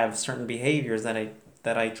why I have certain behaviors that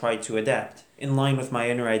I try to adapt in line with my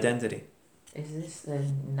inner identity. Is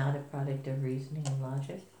this not a product of reasoning and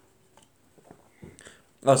logic?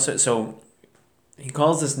 Oh, so he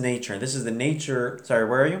calls this nature. This is the nature. Sorry,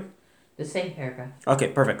 where are you? The same paragraph. Okay,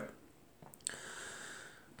 perfect.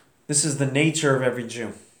 This is the nature of every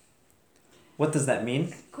Jew. What does that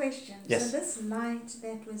mean? Question. Yes. So this light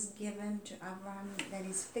that was given to Abraham, that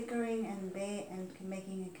is flickering and there and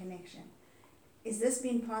making a connection, is this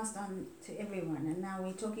being passed on to everyone? And now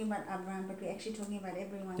we're talking about Abraham, but we're actually talking about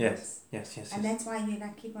everyone else. Yes. And that's why you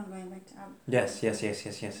keep on going back to Abraham. Yes.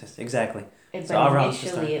 Exactly. But So Abraham's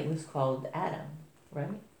just initially it was called Adam. right?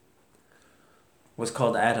 Was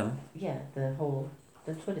called Adam. Yeah, that's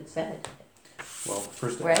what it said. Well,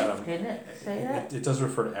 first Right? Adam. Didn't it say that? It does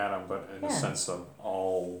refer to Adam, but in the Yeah. sense of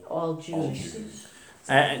all All Jews. all Jews.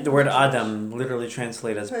 The word Adam literally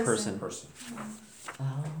translates as person. Person.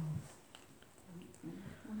 Oh.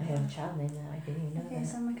 I have a child named that. I didn't even know Okay,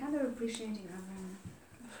 so that. I'm kind of appreciating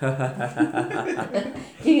Abraham.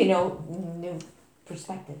 You know, new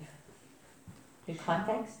perspective. New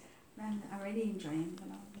context. Man, I already enjoy him, but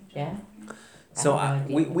I'll enjoy Yeah? him. So I have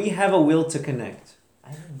no we, idea. we have a will to connect.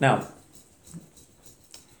 I didn't Now,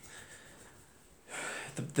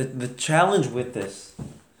 the challenge with this,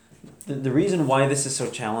 the reason why this is so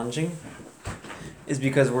challenging is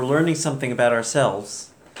because we're learning something about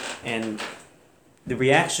ourselves, and the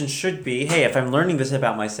reaction should be, hey, if I'm learning this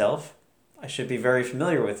about myself, I should be very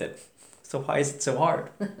familiar with it. So why is it so hard?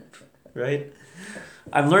 Right?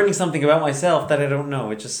 I'm learning something about myself that I don't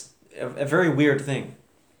know. It's just a very weird thing.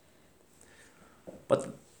 But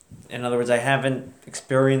in other words, I haven't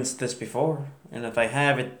experienced this before. And if I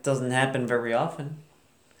have, it doesn't happen very often.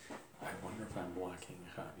 I wonder if I'm blocking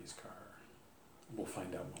Javi's car. We'll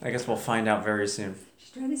find out. I guess we'll find out very soon. She's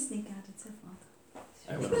trying to sneak out, it's her fault.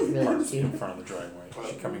 I It's would have really parked cute. in front of the driveway. Is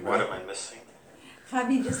she coming What back? am I missing?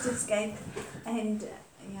 Javi just escaped, and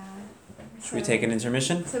yeah. Should we take an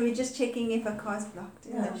intermission? So we're just checking if a car's blocked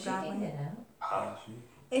in No, the she can driveway. get out.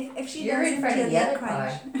 If she You're in doesn't front of hear the other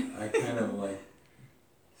crunch. I kind of like.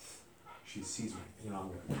 She sees me. You know,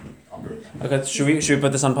 I'm good. Okay, should we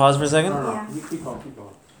put this on pause for a second? Yeah. You keep going, keep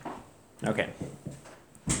going. Okay.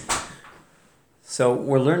 So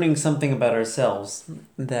we're learning something about ourselves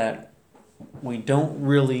that we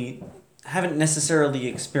haven't necessarily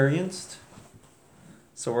experienced.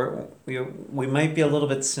 So we might be a little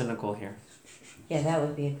bit cynical here. Yeah, that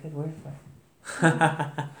would be a good word for it.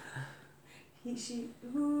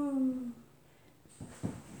 Ooh.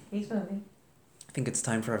 He's moving. I think it's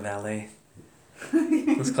time for a valet.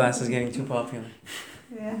 This class is getting too popular.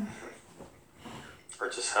 Yeah. Or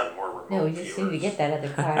just have more remote No, we just need to viewers? get that other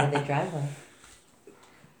car out of the driveway. So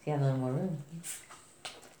you have a little more room.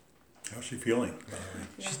 How's she feeling, by the way?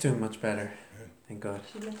 She's doing much better. Thank God.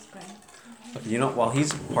 She looks great. Okay, you know, while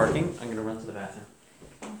he's parking, I'm gonna run to the bathroom.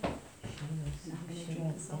 She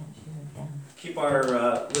went down. She went down. Keep our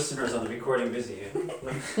listeners on the recording busy.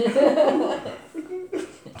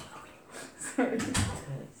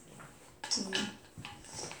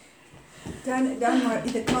 Don't worry,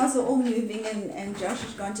 the cars are all moving and Josh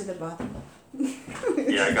has gone to the bathroom.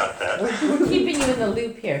 Yeah, I got that. We're keeping you in the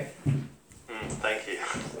loop here. Thank you.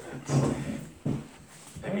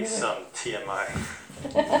 Maybe some TMI.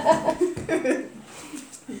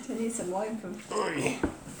 I'll tell you some more information.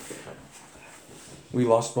 We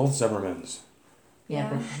lost both Zimmermans. Yeah,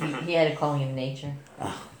 but he had to call him nature.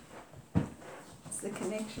 It's the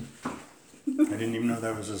connection. I didn't even know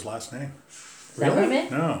that was his last name. Zimmerman?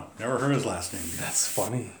 No, never heard his last name. That's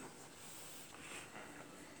funny.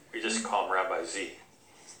 We just call him Rabbi Z.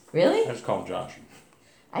 Really? I just call him Josh.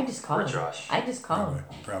 I just call Or him. Josh. I just call him.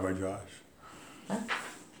 Rabbi Josh.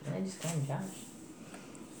 I just call him Josh.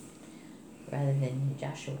 Rather than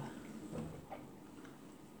Joshua.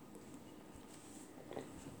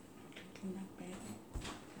 Not bad.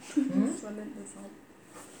 Hmm? Swallowed this up.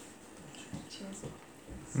 Cheers.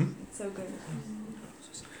 It's so good.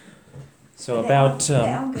 So about They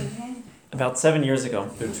are good, hey? about 7 years ago,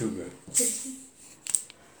 They're too good.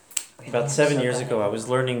 about 7 years ago, I was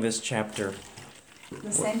learning this chapter,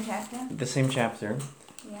 The same chapter? the same chapter,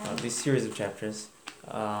 Yeah. this series of chapters,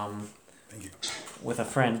 Thank you. with a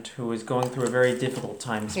friend who was going through a very difficult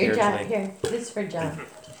time Here, John. spiritually. Here. This is for John.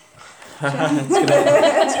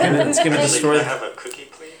 It's gonna Can destroy. I have a cookie,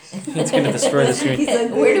 please? It's gonna destroy the screen. He's a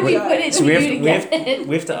good Where do we guy. put it So for we you have, to we, have, get it?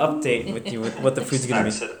 we have to update with you with what the food's gonna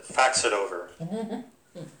be. Fax it over.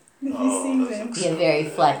 You Oh, see those them. look Be a very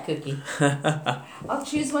flat cookie. I'll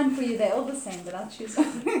choose one for you. They're all the same, but I'll choose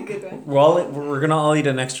one. A good one. We're gonna all eat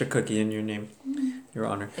an extra cookie in your name, your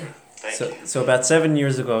honor. Thank So, you. so about 7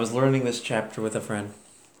 years ago, I was learning this chapter with a friend.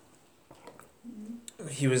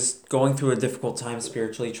 He was going through a difficult time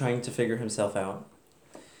spiritually, trying to figure himself out.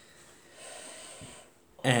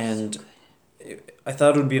 And I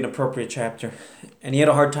thought it would be an appropriate chapter, and he had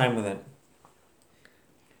a hard time with it.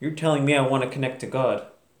 You're telling me I want to connect to God.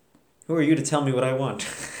 Who are you to tell me what I want?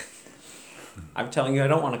 I'm telling you I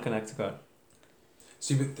don't want to connect to God.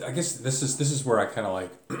 See, but I guess this is where I kind of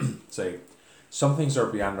like say, some things are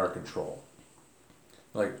beyond our control.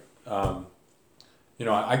 Like,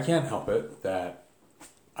 I can't help it that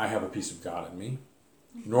I have a piece of God in me,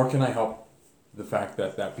 nor can I help the fact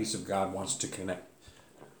that that piece of God wants to connect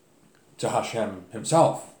to Hashem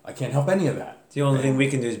himself. I can't help any of that. The only thing we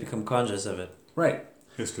can do is become conscious of it. Right.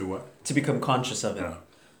 Is to what? To become conscious of it. Yeah.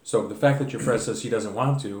 So the fact that your friend says he doesn't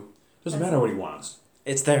want to, doesn't matter what he wants.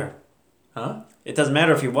 It's there. Huh? It doesn't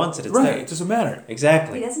matter if he wants it, it's Right, there. it doesn't matter. He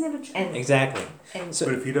Exactly. doesn't have a choice. And- Exactly. And So-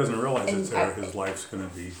 But if he doesn't realize and it's there, I- his life's going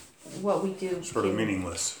to be what we do sort of here-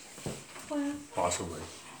 meaningless, Well, possibly.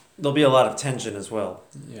 There'll be a lot of tension as well.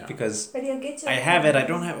 Yeah. Because But he'll get to I a have point- it, I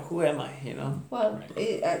don't have it, who am I, you know? well,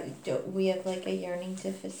 we have like a yearning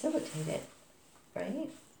to facilitate it, right?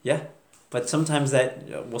 Yeah. But sometimes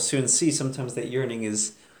that, we'll soon see, sometimes that yearning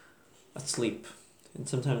is asleep. And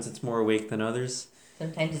sometimes it's more awake than others.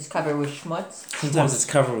 Sometimes it's covered with schmutz. Sometimes it's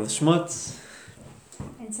covered with schmutz.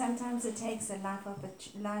 And sometimes it takes a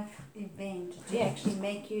life event to Yeah. actually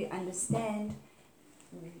make you understand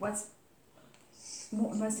what's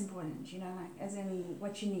most important, you know, like as in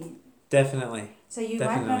what you need. Definitely. So you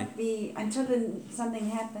might not be, until something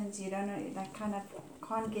happens, you don't know, like kind of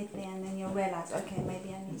can't get there, and then you'll realize, okay, maybe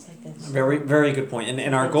I need It's like something. this. Very, very good point.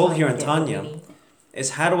 And our goal here in Tanya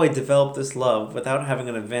is how do I develop this love without having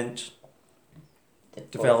an event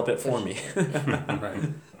develop it for me?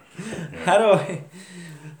 Right. How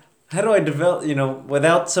do I develop, you know,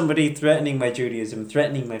 without somebody threatening my Judaism,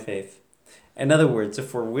 threatening my faith? In other words,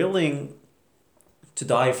 if we're willing to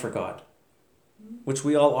die for God, which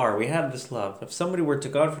we all are, we have this love. If somebody were to,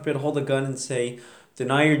 God forbid, hold a gun and say,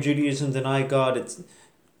 deny your Judaism, deny God,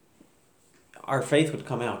 our faith would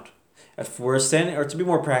come out. If we're standing, or to be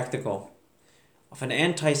more practical, if an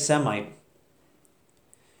anti-Semite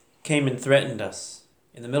came and threatened us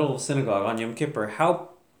in the middle of a synagogue on Yom Kippur, how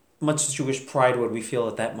much Jewish pride would we feel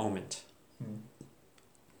at that moment?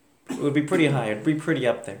 It would be pretty high. It would be pretty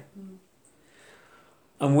up there.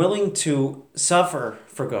 I'm willing to suffer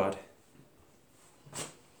for God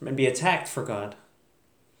and be attacked for God.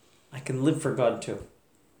 I can live for God too.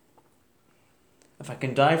 If I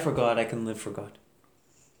can die for God, I can live for God.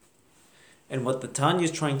 And what the Tanya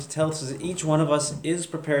is trying to tell us is that each one of us is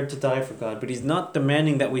prepared to die for God, but he's not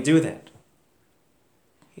demanding that we do that.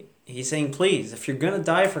 He's saying, please, if you're going to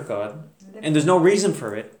die for God, and there's no reason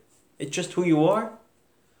for it, it's just who you are,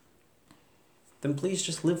 then please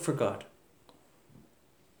just live for God.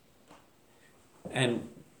 And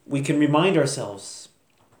we can remind ourselves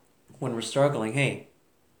when we're struggling, hey,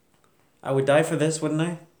 I would die for this, wouldn't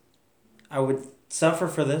I? I would suffer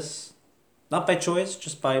for this, not by choice,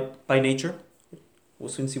 just by nature. We'll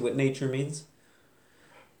soon see what nature means.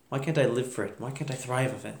 Why can't I live for it? Why can't I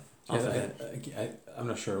thrive of it? Off of it? I'm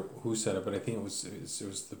not sure who said it, but I think it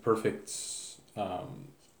was the perfect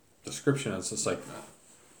description. It's just like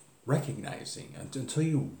recognizing, until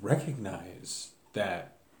you recognize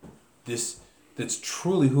that that's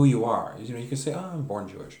truly who you are. You know, you can say, "Oh, I'm born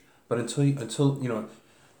Jewish," but until you know,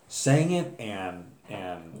 saying it and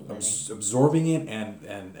absorbing it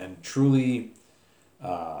and truly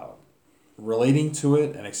relating to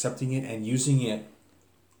it and accepting it and using it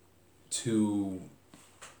to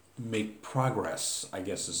make progress, I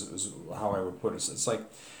guess is how I would put it. It's like,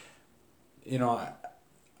 you know,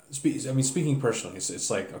 speaking personally, it's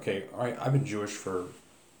like, okay, all right, I've been Jewish for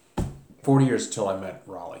 40 years till I met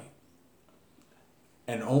Raleigh.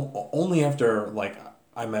 And only after, like,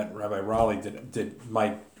 I met Rabbi Raleigh did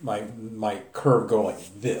my curve go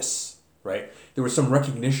like this, right? There was some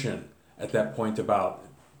recognition at that point about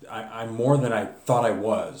I'm more than I thought I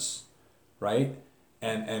was, right?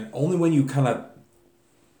 And only when you kind of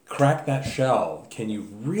crack that shell can you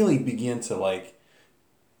really begin to, like,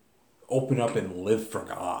 open up and live for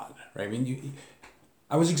God, right? I mean,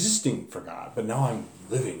 I was existing for God, but now I'm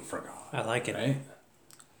living for God. I like it. Right?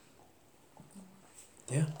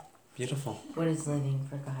 Yeah, beautiful. What does living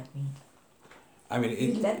for God mean? I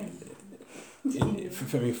mean,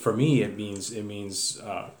 for me, it means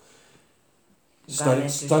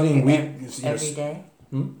studying every day.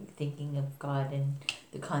 Hmm? Thinking of God in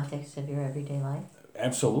the context of your everyday life.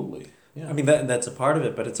 Absolutely. Yeah. I mean, that's a part of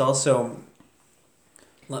it, but it's also,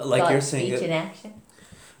 like Thought, you're saying, speech, that, and action.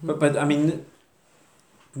 but I mean,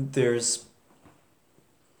 there's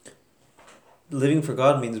living for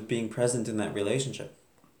God means being present in that relationship.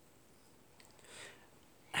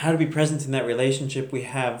 How to be present in that relationship? We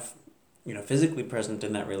have, you know, physically present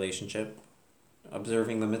in that relationship,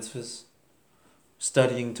 observing the mitzvahs,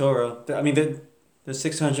 studying Torah. I mean, there's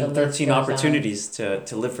 613 goes opportunities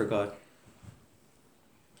to live for God.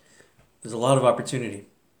 There's a lot of opportunity.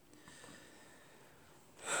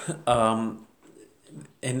 And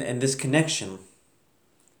this connection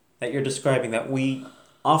that you're describing, that we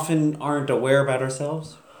often aren't aware about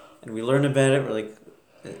ourselves, and we learn about it, we're like,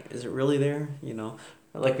 is it really there? You know,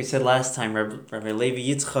 like we said last time, Rabbi Levi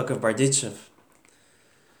Yitzchak of Barditchev,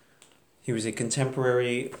 He was a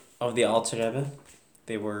contemporary of the Alter Rebbe.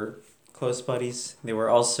 They were close buddies. They were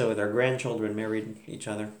also, their grandchildren married each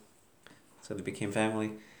other. So they became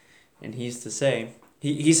family. And he used to say,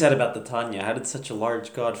 he said about the Tanya, how did such a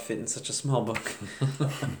large God fit in such a small book?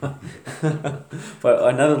 But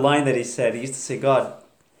another line that he said, he used to say, God,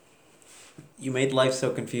 you made life so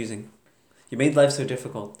confusing. You made life so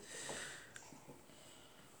difficult.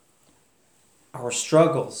 Our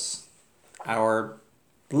struggles, our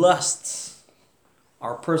lusts,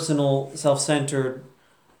 our personal self-centered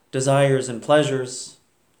desires and pleasures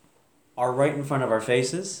are right in front of our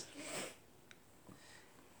faces.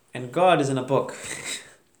 And God is in a book.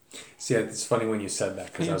 See, it's funny when you said that,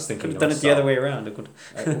 because I was thinking Could to have done it the other myself,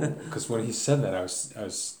 way around. because when he said that, I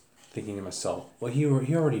was thinking to myself, well, he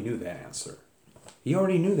already knew that answer. He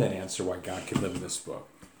already knew that answer why God could live in this book,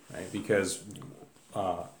 right? Because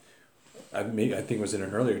I think it was in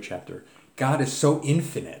an earlier chapter. God is so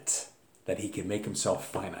infinite that he can make himself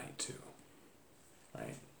finite too,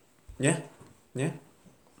 right? Yeah. Yeah.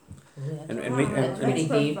 And Wow, we, that's and pretty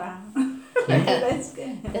deep. That's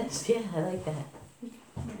good. That's, yeah, I like that.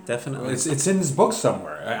 definitely. It's in his book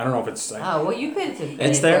somewhere. I don't know if it's. Oh, well, you could have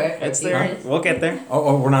It's there. It's there. We'll get there.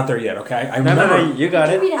 Oh, we're not there yet. Okay, I No, remember. no, you got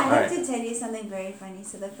it. I have Alright. to tell you something very funny.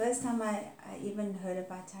 So the first time I even heard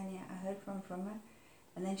about Tanya, I heard from her,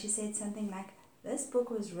 and then she said something like, "This book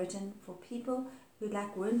was written for people who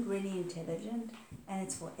weren't really intelligent, and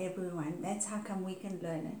it's for everyone. That's how come we can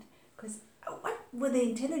learn it. Because what were the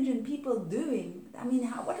intelligent people doing? I mean,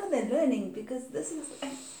 what are they learning? Because this is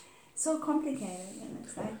so complicated, and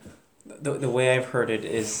it's like." The way I've heard it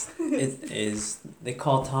is they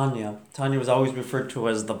call Tanya. Tanya was always referred to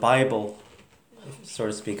as the Bible, so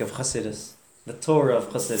to speak, of Hasidus, the Torah of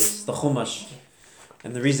Hasidus, the Chumash,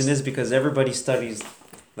 and the reason is because everybody studies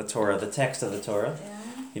the Torah, the text of the Torah.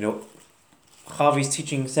 Yeah. You know, Chavi's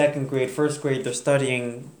teaching second grade, first grade. They're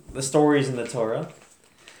studying the stories in the Torah,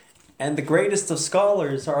 and the greatest of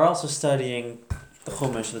scholars are also studying the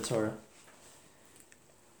Chumash, the Torah.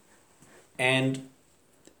 And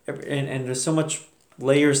there's so much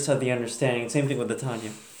layers to the understanding. Same thing with the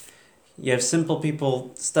Tanya. You have simple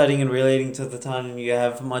people studying and relating to the Tanya, and you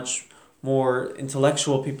have much more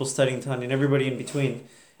intellectual people studying Tanya, and everybody in between.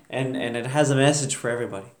 And it has a message for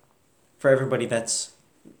everybody that's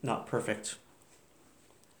not perfect.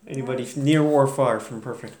 Anybody near or far from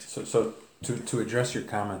perfect. So to address your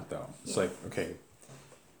comment though, it's like, okay,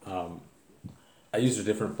 I used a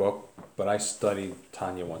different book, but I studied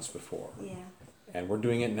Tanya once before, Yeah. and we're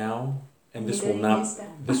doing it now, and You're this will doing not new stuff.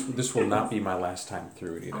 this will not be my last time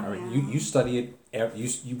through it either. I mean, Yeah. you study it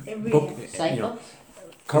you Every book year. Cycle? you know,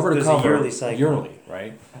 cover to There's a cover yearly cycle. yearly,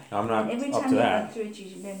 right? I'm not And every up time to you that. go through it,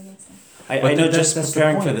 you learn new stuff. I But know that's just the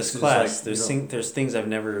preparing for point. this It's class, like, you know- there's things I've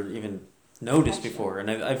never even noticed before, and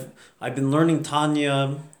I've been learning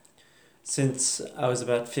Tanya since I was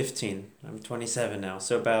about 15. I'm 27 now,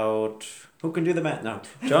 so about, who can do the math? No,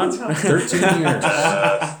 John. 13 years.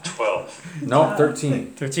 12. No,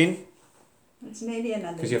 13. 13. It's maybe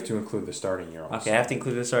another. Because you have to include the starting year also. Okay, I have to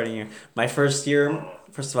include the starting year. My first year,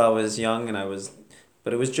 first of all, I was young,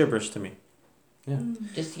 but it was gibberish to me.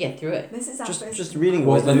 Just to get through it. This is our first. Just reading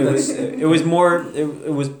Well, was then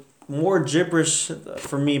it was more gibberish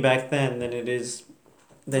for me back then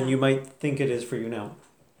than you might think it is for you now.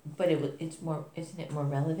 But it's more, isn't it more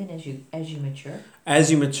relevant as you mature? As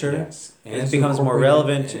you mature, Yes. it as becomes more incorporated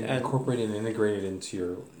relevant and and- incorporated and integrated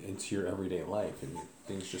into your everyday life, and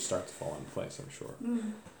things just start to fall into place, I'm sure.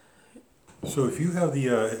 So if you have the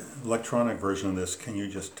electronic version of this, can you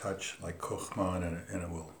just touch like Kochma and it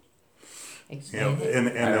will, Explain it. and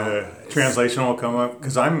the translation will come up?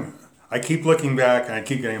 Because I keep looking back and I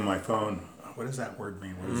keep getting on my phone. What does that word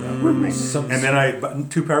mean? What does that word mean? And then but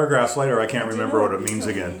 2 paragraphs later, I can't remember what it means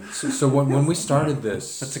again. So when we started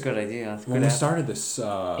this, that's a good idea. That's a when good we app. started this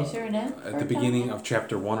Is there an app at for the beginning Tanya? of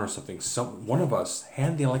chapter 1 or something, one of us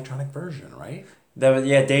had the electronic version, right?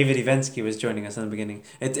 David Evensky was joining us in the beginning.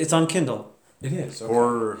 It's on Kindle. It is. Okay.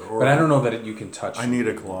 Or but I don't know that you can touch. I need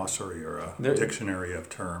a glossary or a There- dictionary of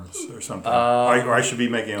terms or something. Uh, or I should be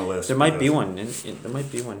making a list. There for might be this. one. There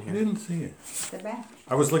might be one I here. didn't see it. The back.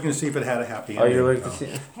 I was looking to see if it had a happy Oh, ending. you're looking to Oh.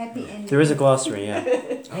 see. Happy ending. There is a glossary. Yeah,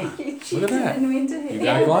 Look at that. And went ahead. You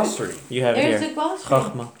got a glossary. you have it There's here. a glossary.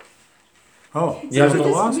 Chachma. Oh, Yeah, there's a but-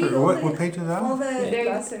 glossary. Just read What all page is that All on? the Very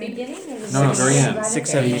glossary. beginning? There's No, a no, very end. glossary.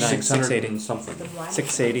 679, 600 680. and something. The one.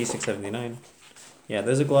 680, 679. Yeah,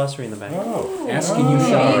 there's a glossary in the back. Oh, Asking you There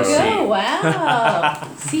shall you receive. go. Wow.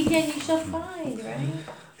 See, then you shall find, right?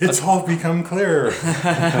 it's all become clear.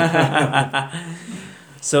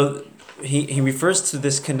 So he refers to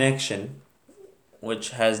this connection,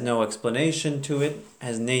 which has no explanation to it,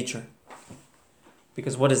 as nature.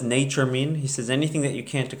 Because what does nature mean? He says anything that you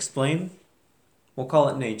can't explain, we'll call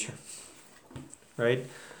it nature. Right?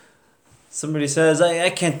 Somebody says, I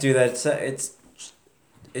can't do that.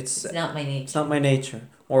 It's not my nature. It's not my nature.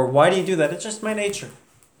 Or why do you do that? It's just my nature.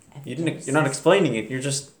 You're not explaining it. You're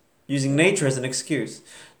just using nature as an excuse.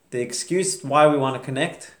 The excuse why we want to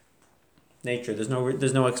connect, nature. There's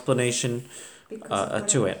no explanation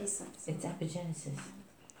to it. It's epigenesis.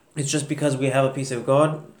 It's just because we have a piece of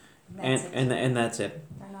God, and that's it.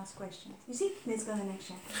 Our last question. You see, let's go to the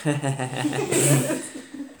next chapter.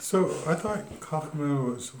 So I thought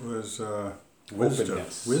Chachma was wisdom.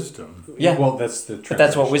 Openness. Wisdom. Yeah. Well, that's the. But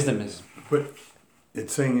that's what translation. wisdom is. But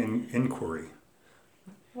it's saying inquiry.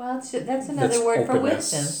 Well, that's another That's word for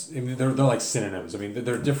openness. wisdom. I mean, they're like synonyms. I mean,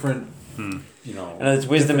 they're different. You know. And as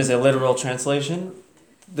wisdom is a literal translation,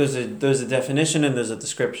 there's a definition and there's a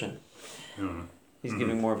description. He's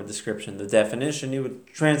giving more of a description. The definition you would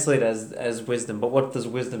translate as wisdom, but what does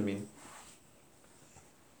wisdom mean?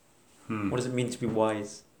 What does it mean to be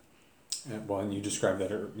wise? And you described that,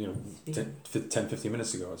 10, 15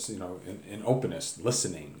 minutes ago. It's, in openness,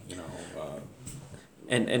 listening,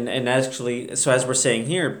 And actually, so as we're saying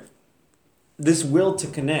here, this will to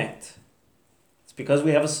connect, it's because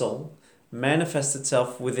we have a soul, manifests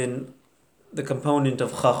itself within the component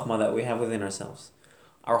of chachma that we have within ourselves.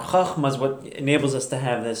 Our chachma is what enables us to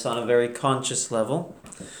have this on a very conscious level,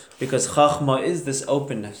 because chachma is this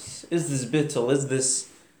openness, is this bittul, is this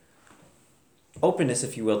openness,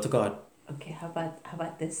 if you will, to God. Okay, how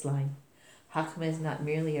about this line? Chachma is not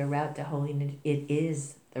merely a route to holiness; it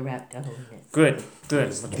is the route to holiness. Good.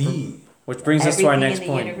 It's the. Which brings us to our next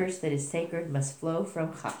Everything in the point. universe that is sacred must flow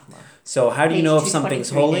from chachma. So how do you Page know if something's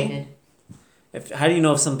 223, holy? David. How do you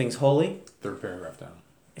know if something's holy? Third paragraph down.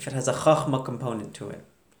 If it has a chachma component to it.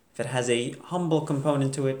 If it has a humble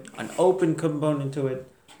component to it, an open component to it,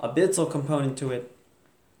 a bitzel component to it.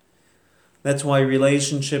 That's why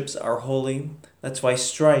relationships are holy. That's why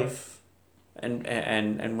strife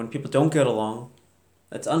and when people don't get along,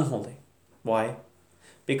 that's unholy. Why?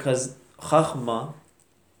 Because chachma,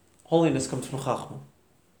 holiness comes from chachma.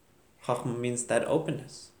 Chachma means that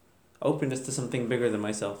openness. Openness to something bigger than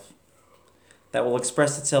myself. That will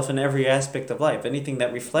express itself in every aspect of life. Anything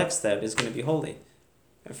that reflects that is going to be holy.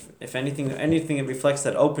 If anything that reflects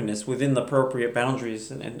that openness within the appropriate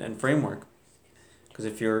boundaries and framework. Because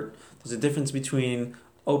there's a difference between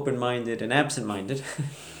open-minded and absent-minded.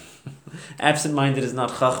 Absent-minded is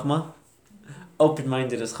not chachma.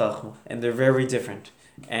 Open-minded is chachma. And they're very different.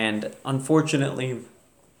 And unfortunately,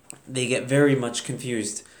 they get very much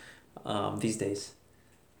confused these days.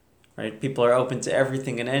 Right? People are open to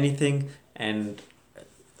everything and anything, and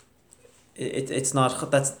it's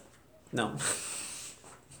not, that's, no.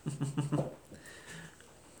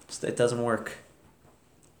 It doesn't work.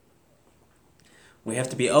 We have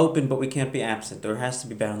to be open, but we can't be absent. There has to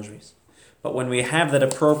be boundaries. But when we have that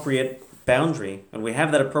appropriate boundary, when we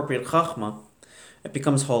have that appropriate chachma, it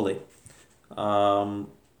becomes holy.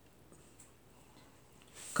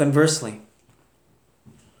 Conversely,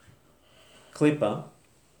 klipa,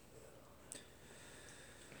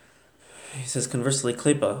 he says conversely,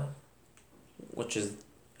 klipa, which is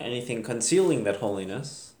anything concealing that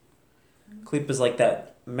holiness, klipa is like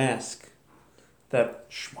that mask, that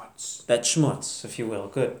schmutz, if you will,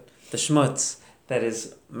 good. The schmutz that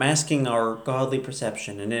is masking our godly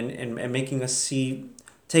perception and making us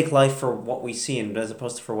take life for what we see in it as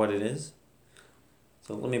opposed to for what it is.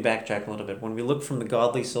 So let me backtrack a little bit. When we look from the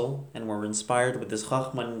godly soul and we're inspired with this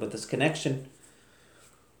chachman, with this connection,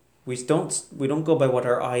 we don't go by what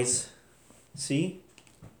our eyes see.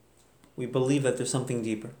 We believe that there's something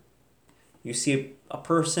deeper. You see a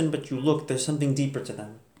person, but you look, there's something deeper to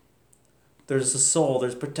them. There's a soul,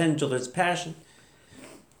 there's potential, there's passion.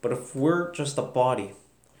 But if we're just a body,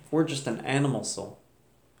 if we're just an animal soul,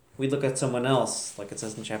 we look at someone else, like it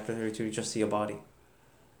says in chapter 32, we just see a body.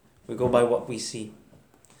 We go by what we see.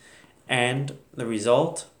 And the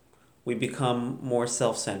result, we become more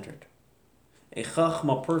self-centered. A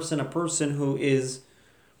chachma person, a person who is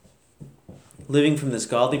living from this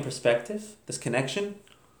godly perspective, this connection,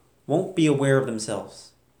 won't be aware of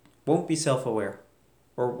themselves, won't be self-aware,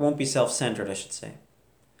 or won't be self-centered, I should say.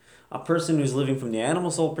 A person who's living from the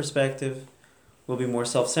animal soul perspective will be more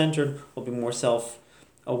self-centered, will be more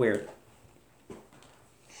self-aware.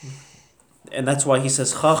 And that's why he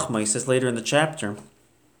says chachma, he says later in the chapter,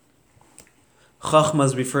 chachma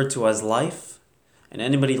is referred to as life, and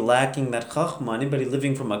anybody lacking that chachma, anybody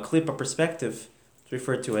living from a klipa perspective, is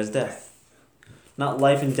referred to as death. Not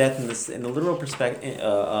life and death in the literal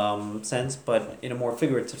sense, but in a more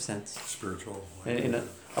figurative sense. Spiritual.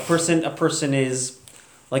 A person is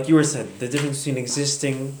Like you were said, the difference between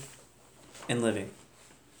existing and living.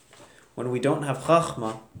 When we don't have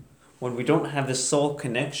chachma, when we don't have this soul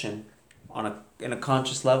connection in a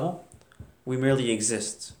conscious level, we merely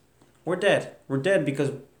exist. We're dead. We're dead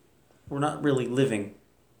because we're not really living.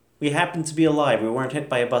 We happen to be alive. We weren't hit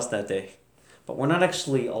by a bus that day. But we're not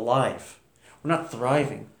actually alive. We're not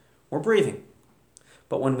thriving. We're breathing.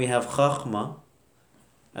 But when we have chachma,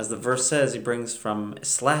 as the verse says, he brings from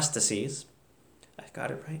slastices. I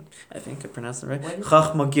got it right. I think I pronounced it right.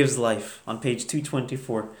 Chachma gives life. On page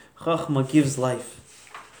 224. Chachma gives life.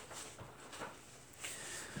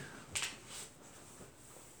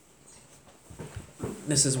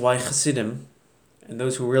 This is why Chassidim and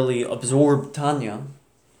those who really absorb Tanya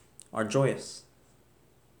are joyous.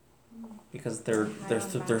 Because they're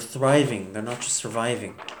thriving. They're not just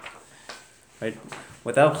surviving. Right?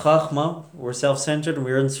 Without Chachma, we're self-centered and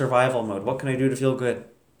we're in survival mode. What can I do to feel good?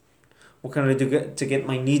 What can I do to get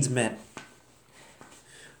my needs met?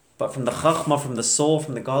 But from the Chachma, from the soul,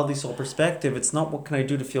 from the godly soul perspective, it's not what can I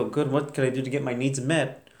do to feel good, what can I do to get my needs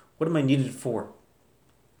met? What am I needed for?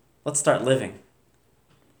 Let's start living.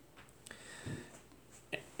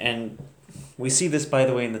 And we see this, by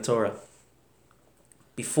the way, in the Torah.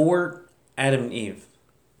 Before Adam and Eve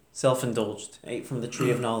self-indulged, ate from the tree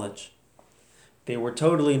of knowledge, they were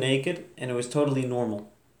totally naked and it was totally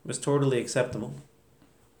normal. It was totally acceptable.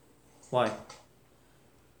 Why?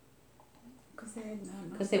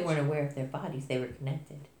 Because they weren't aware of their bodies. They were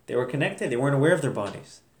connected. They were connected. They weren't aware of their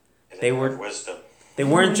bodies. They were wisdom. They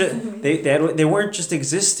weren't just they weren't just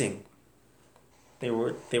existing. They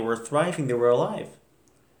were thriving. They were alive.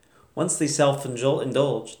 Once they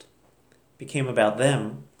self-indulged, became about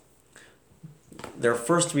them. Their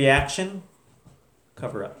first reaction,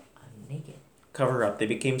 cover up. I'm naked. Cover up. They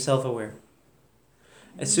became self-aware.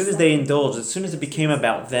 As soon as they indulged, as soon as it became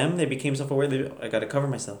about them, they became self-aware. I got to cover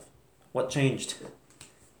myself. What changed?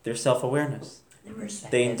 Their self-awareness.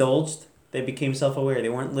 They indulged. They became self-aware. They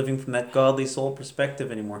weren't living from that godly soul perspective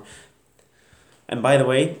anymore. And by the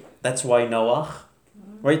way, that's why Noah,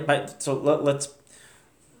 right? So let's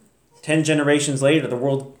 10 generations later, the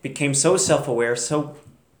world became so self-aware, so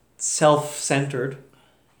self-centered,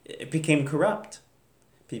 it became corrupt.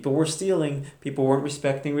 People were stealing. People weren't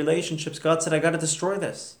respecting relationships. God said, I got to destroy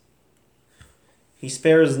this. He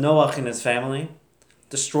spares Noah and his family,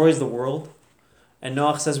 destroys the world, and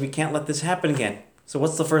Noah says, we can't let this happen again. So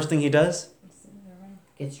what's the first thing he does?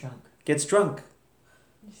 Gets drunk. Gets drunk.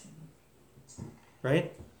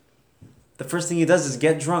 Right? The first thing he does is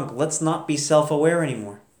get drunk. Let's not be self-aware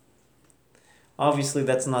anymore. Obviously,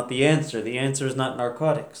 that's not the answer. The answer is not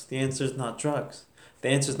narcotics. The answer is not drugs. The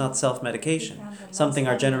answer is not self-medication. Something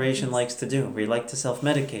our generation likes to do. We like to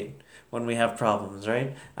self-medicate when we have problems,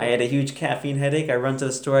 right? I had a huge caffeine headache. I run to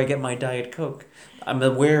the store. I get my Diet Coke. I'm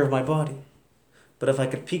aware of my body. But if I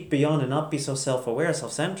could peek beyond and not be so self-aware,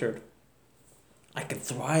 self-centered, I could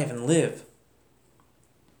thrive and live.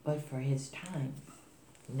 But for his time,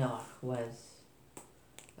 Noah was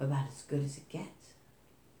about as good as it gets.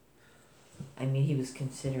 I mean, he was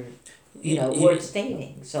considered, worth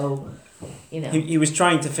stating. So, He was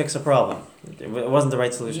trying to fix a problem. It wasn't the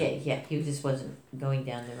right solution. Yeah, he just wasn't going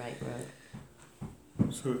down the right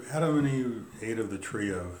road. So Adam and Eve ate of the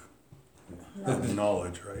tree of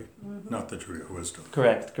knowledge, right? Mm-hmm. Not the tree of wisdom.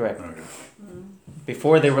 Correct. Okay.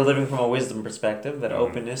 Before they were living from a wisdom perspective, that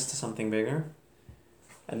openness to something bigger.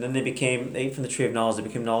 And then they ate from the tree of knowledge, they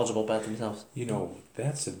became knowledgeable about themselves.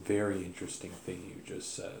 That's a very interesting thing you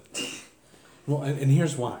just said. Well, and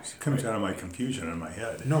here's why. It comes out of my confusion in my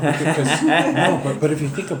head. No, but if you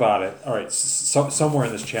think about it, all right, somewhere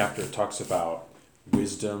in this chapter it talks about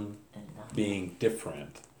wisdom being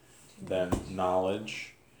different than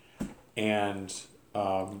knowledge, and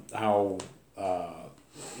how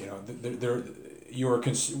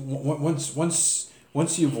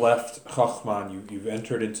once you've left Chachman, you've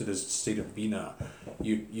entered into this state of Bina.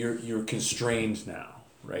 You're constrained now,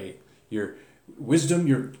 right? Wisdom,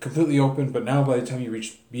 you're completely open, but now by the time you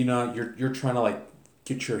reach Bina, you're trying to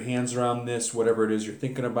get your hands around this, whatever it is you're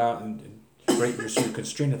thinking about, and right, you're sort of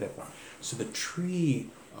constrained at that point. So the tree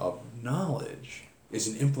of knowledge is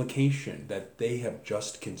an implication that they have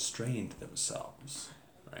just constrained themselves,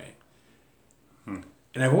 right? And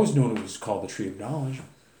I've always known it was called the tree of knowledge,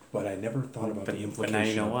 but I never thought about the implication. But now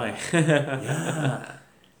you know why. Yeah.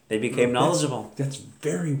 They became knowledgeable. That's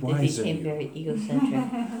very wise of you. They became very egocentric.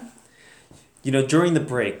 During the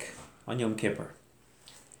break on Yom Kippur,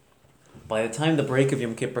 by the time the break of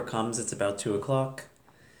Yom Kippur comes, it's about 2 o'clock.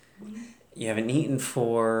 You haven't eaten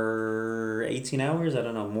for 18 hours, I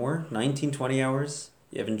don't know, more, 19, 20 hours.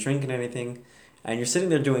 You haven't drinking anything, and you're sitting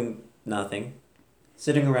there doing nothing.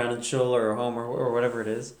 sitting around in shul or home or whatever it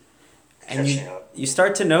is, and Catching up. you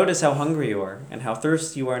start to notice how hungry you are and how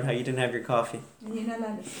thirsty you are and how you didn't have your coffee. And you're not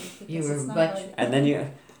allowed to sleep because You were it's not much- good. And then you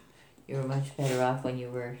were much better off when you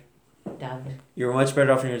were davening. were much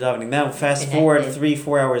better off when you're davening. Now fast Connected. forward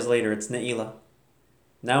 3-4 hours later, it's Ne'ilah.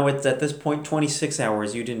 Now it's at this point 26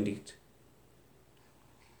 hours you didn't eat.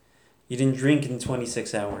 You didn't drink in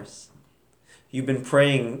 26 hours. You've been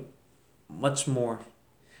praying much more.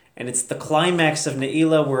 And it's the climax of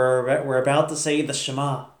Ne'ilah where we're about to say the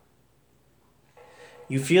Shema.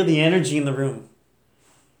 You feel the energy in the room.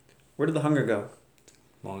 Where did the hunger go?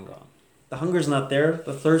 Long gone. The hunger's not there.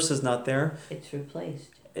 The thirst is not there. It's replaced.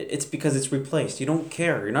 It's because it's replaced. You don't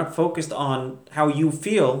care. You're not focused on how you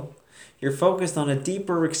feel. You're focused on a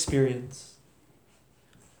deeper experience.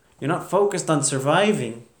 You're not focused on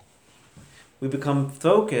surviving. We become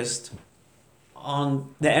focused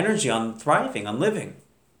on the energy, on thriving, on living.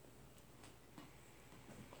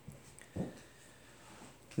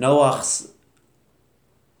 Noach's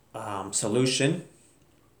solution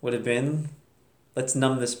would have been, let's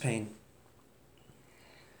numb this pain.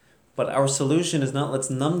 But our solution is not let's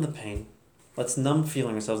numb the pain. Let's numb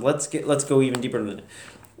feeling ourselves. Let's go even deeper than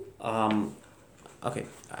that. Okay.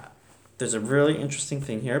 There's a really interesting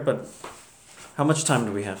thing here, but how much time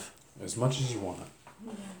do we have? As much as you want.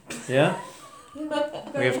 Yeah? Go We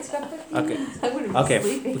have- ahead, it's got 15 Okay. minutes. I would have Okay.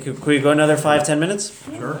 been sleeping. Could we go another 5-10 minutes?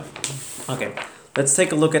 Sure. Okay. Let's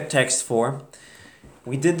take a look at text 4.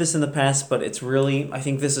 We did this in the past, but I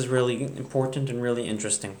think this is really important and really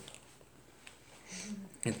interesting.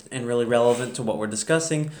 And really relevant to what we're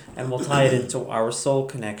discussing, and we'll tie it into our soul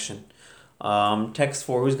connection. Text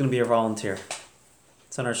 4, who's going to be a volunteer?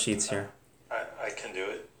 It's on our sheets here. I can do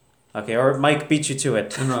it. Okay, or Mike beat you to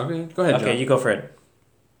it. No, okay, go ahead, Okay, John. you go for it.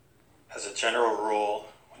 As a general rule,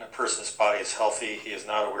 when a person's body is healthy, he is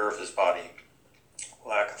not aware of his body.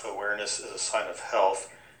 Lack of awareness is a sign of health.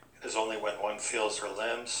 It is only when one feels their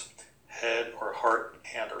limbs, head or heart,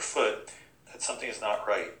 hand or foot, that something is not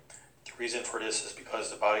right. The reason for this is because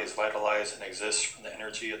the body is vitalized and exists from the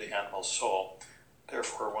energy of the animal soul.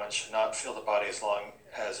 Therefore, one should not feel the body as long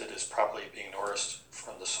as it is properly being nourished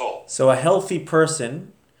from the soul. So a healthy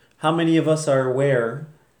person, how many of us are aware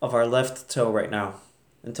of our left toe right now?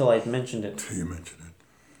 Until I mentioned it, You mentioned it.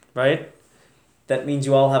 right? That means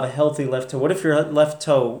you all have a healthy left toe. What if your left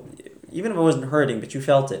toe, even if it wasn't hurting, but you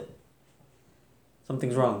felt it?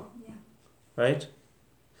 Something's wrong, Yeah. right?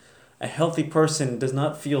 A healthy person does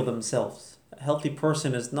not feel themselves. A healthy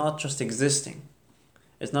person is not just existing.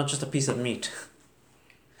 It's not just a piece of meat.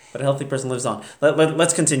 But a healthy person lives on.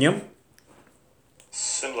 Let's continue.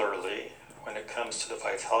 Similarly, when it comes to the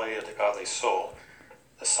vitality of the godly soul,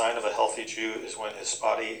 the sign of a healthy Jew is when his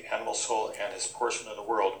body, animal soul, and his portion of the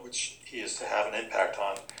world, which he is to have an impact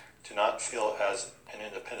on, do not feel as an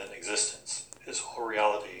independent existence. His whole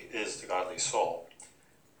reality is the godly soul.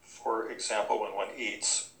 For example, when one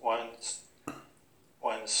eats, one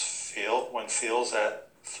feels that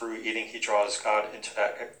through eating he draws God into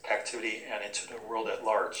that activity and into the world at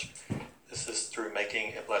large. This is through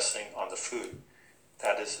making a blessing on the food.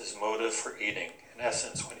 That is his motive for eating. In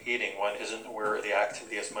essence, when eating, one isn't aware of the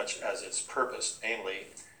activity as much as its purpose, namely,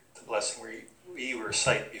 the blessing we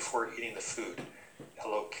recite before eating the food.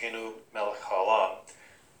 Elokeinu melech haolam,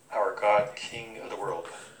 our God, King of the world.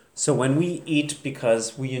 So when we eat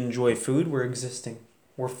because we enjoy food, we're existing.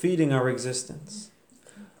 We're feeding our existence.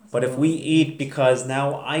 But if we eat because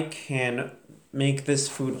now I can make this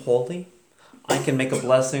food holy, I can make a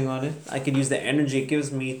blessing on it, I can use the energy it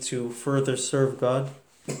gives me to further serve God,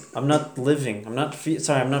 I'm not living. I'm not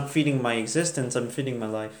feeding my existence, I'm feeding my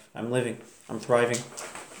life. I'm living. I'm thriving.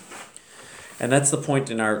 And that's the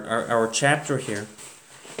point in our chapter here.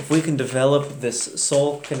 If we can develop this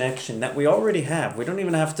soul connection that we already have, we don't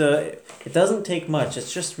even have to, it doesn't take much.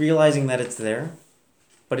 It's just realizing that it's there,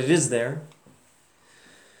 but it is there.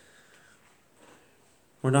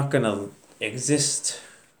 We're not going to exist.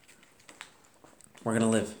 We're going to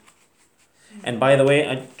live. And by the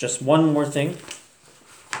way, just one more thing.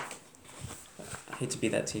 I hate to be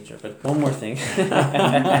that teacher, but one more thing.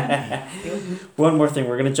 One more thing.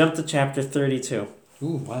 We're going to jump to chapter 32. Ooh,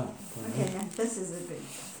 wow. Okay, yeah, this is a good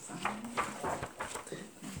song.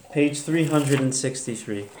 Page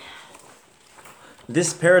 363.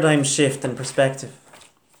 This paradigm shift in perspective,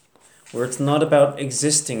 where it's not about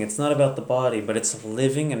existing, it's not about the body, but it's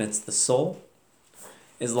living and it's the soul,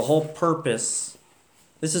 is the whole purpose.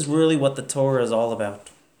 This is really what the Torah is all about.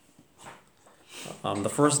 The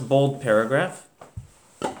first bold paragraph,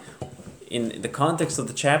 in the context of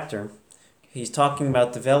the chapter, he's talking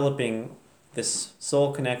about developing this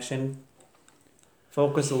soul connection,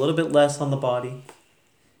 focus a little bit less on the body,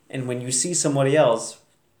 And when you see somebody else,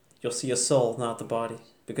 you'll see a soul, not the body,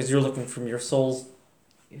 because you're looking from your soul's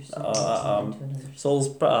Your soul moves on into another. soul's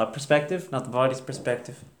perspective, not the body's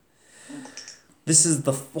perspective. This is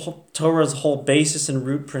the Torah's whole basis and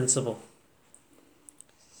root principle.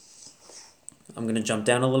 I'm going to jump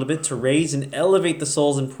down a little bit to raise and elevate the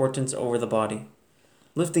soul's importance over the body,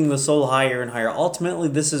 lifting the soul higher and higher. Ultimately,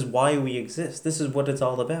 this is why we exist. This is what it's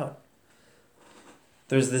all about.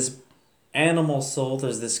 There's this animal soul,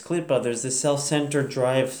 there's this klippa, there's this self-centered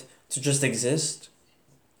drive to just exist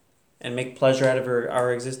and make pleasure out of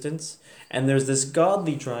our existence. And there's this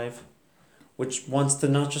godly drive which wants to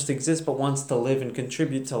not just exist, but wants to live and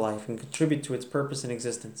contribute to life and contribute to its purpose and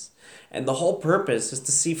existence. And the whole purpose is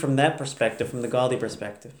to see from that perspective, from the godly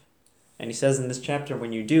perspective. And he says in this chapter,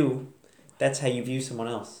 when you do, that's how you view someone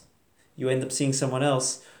else. You end up seeing someone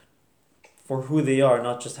else for who they are,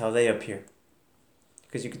 not just how they appear.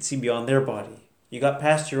 Because you can see beyond their body. You got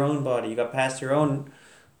past your own body. You got past your own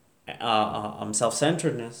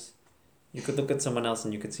self-centeredness. You could look at someone else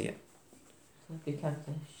and you could see it. So it becomes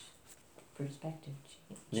a perspective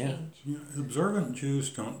Yeah. change. Yeah, observant Jews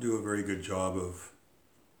don't do a very good job of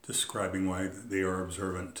describing why they are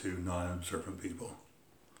observant to non-observant people.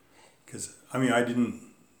 Because, I mean,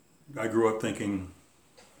 I grew up thinking,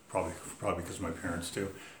 probably because my parents do,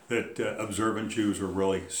 that observant Jews were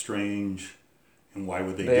really strange, and why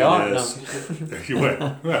would they do this?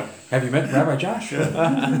 Well, Have you met Rabbi Josh?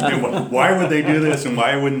 and why would they do this, and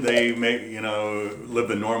why wouldn't they live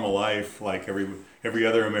the normal life like every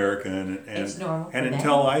other American? And It's normal for and them.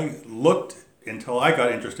 until I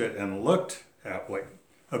got interested and looked at what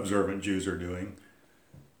observant Jews are doing,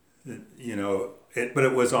 but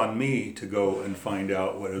it was on me to go and find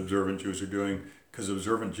out what observant Jews are doing, because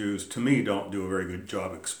observant Jews, to me, don't do a very good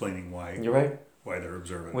job explaining why You're right. they're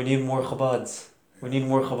observant. We need more Chabads. We need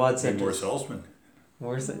more Chabad Need centers. more salesmen,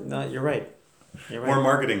 No, you're right. You're right. more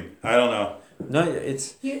marketing. I don't know. No,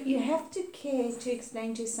 it's You have to care to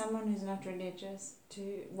explain to someone who's not religious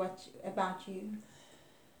about you.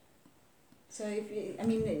 So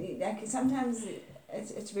like sometimes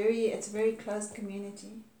it's a very closed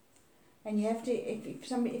community, and you have to if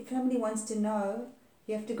somebody wants to know,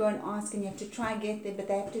 you have to go and ask, and you have to try and get there, but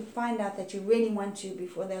they have to find out that you really want to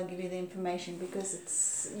before they'll give you the information,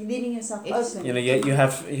 because you're leaving yourself open. you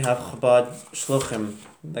have Chabad shluchim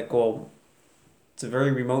that go to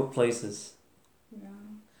very remote places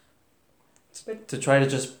Yeah. to try to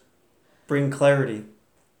just bring clarity.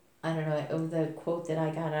 I don't know, the quote that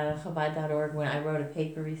I got out of Chabad.org when I wrote a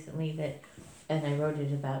paper recently and I wrote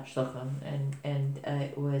it about shluchim, and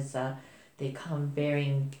it was they come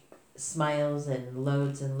bearing smiles and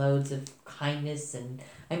loads of kindness, and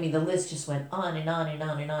I mean the list just went on and on and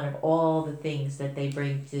on and on of all the things that they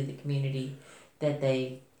bring to the community that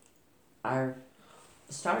they are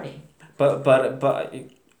starting. But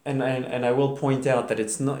and I will point out that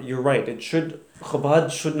it's not. You're right.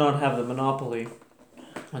 Chabad should not have the monopoly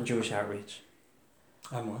on Jewish outreach.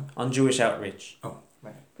 On what? On Jewish outreach.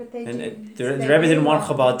 But they And do. the Rebbe didn't want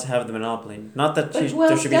Chabad to have the monopoly. Not that But who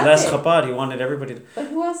there else should be does less it? Chabad. He wanted everybody to. But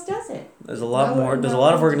who else does it? There's a lot No, more. There's a no,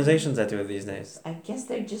 lot of no. organizations that do it these days. I guess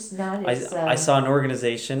they're just not as. I saw an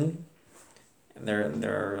organization, and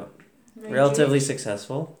they're relatively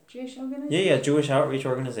successful. Jewish organization. Yeah, Jewish outreach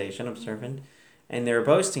organization, observant, and they're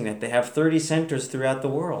boasting that they have 30 centers throughout the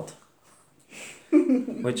world.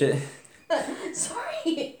 Which is,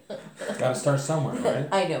 Sorry. Gotta start somewhere, right?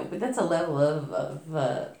 I know, but that's a level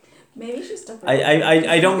of Maybe you should stop.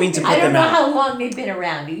 I don't mean to put I don't them know out. how long they've been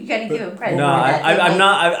around. You gotta give them credit. No, for that. I'm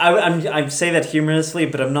not. I say that humorously,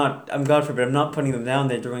 but I'm not. I'm God forbid. I'm not putting them down.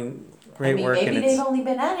 They're doing great work, maybe and they've it's. only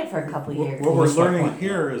been at it for a couple What, years. what we're What's my learning point?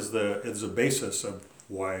 here is the basis of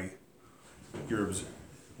why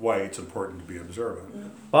why it's important to be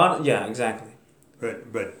observant. But yeah, exactly.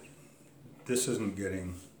 But this isn't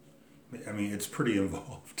getting. I mean, it's pretty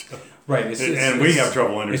involved, Right. and we have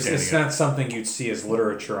trouble understanding It's it. not something you'd see as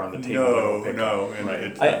literature on the table. that we'll pick No, up. and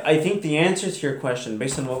Right. I think the answer to your question,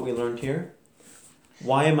 based on what we learned here,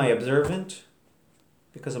 why am I observant?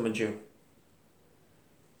 Because I'm a Jew.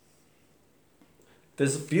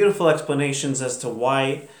 There's beautiful explanations as to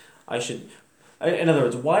why I should. In other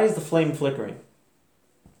words, why is the flame flickering?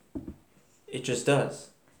 It just does.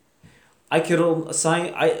 I could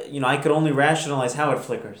only rationalize how it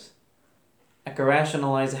flickers. I could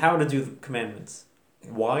rationalize how to do the commandments.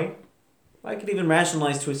 Why? I could even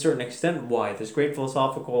rationalize to a certain extent why. There's great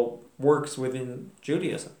philosophical works within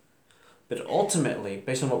Judaism. But ultimately,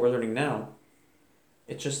 based on what we're learning now,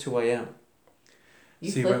 it's just who I am.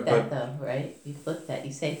 You See, flip but- that though, right? You flip that.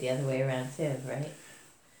 You say it the other way around too, right?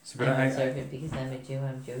 See, but I'm observant because I'm a Jew.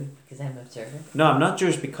 I'm Jewish because I'm observant. No, I'm not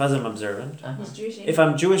Jewish because I'm observant. Uh-huh. He's Jewish. If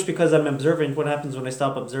I'm Jewish because I'm observant, what happens when I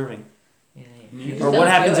stop observing? Yeah, You- You're Or still what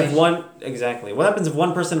happens if Jewish. one exactly? What happens if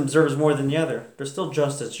one person observes more than the other? They're still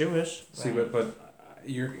just as Jewish. See, Right. but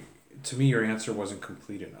to me, your answer wasn't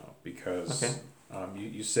complete enough because Okay.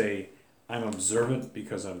 you say I'm observant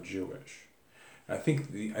because I'm Jewish. I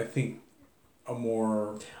think a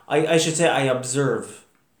more I should say I observe.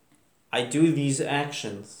 I do these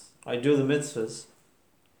actions. I do the mitzvahs,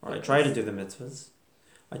 or I try to do the mitzvahs.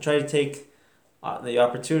 I try to take the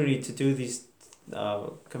opportunity to do these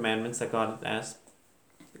commandments that God asked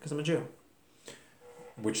because I'm a Jew.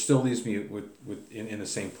 which still leaves me in the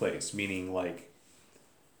same place, meaning like,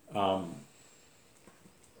 again,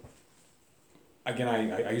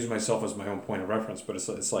 I use myself as my own point of reference, but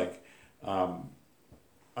it's like,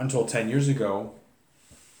 until 10 years ago,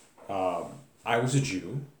 I was a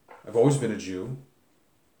Jew. I've always been a Jew,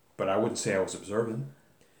 but I wouldn't say I was observant.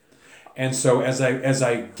 And so as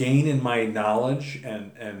I gain in my knowledge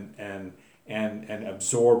and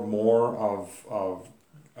absorb more of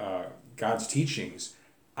God's teachings,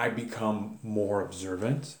 I become more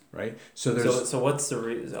observant, right? So there's So what's the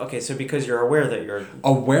okay? So because you're aware that you're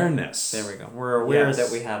awareness. there we go. We're aware Yes.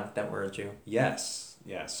 that we're a Jew. Yes.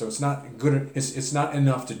 So it's not good. It's not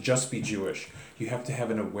enough to just be Jewish. You have to have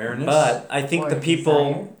an awareness. But I think Or the a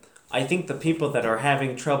people, desire. I think the people that are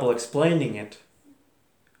having trouble explaining it,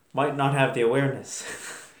 might not have the awareness,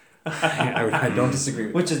 I don't disagree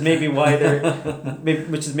with which is maybe why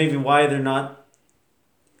they're not.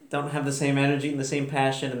 Don't have the same energy and the same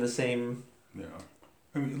passion and the same. Yeah.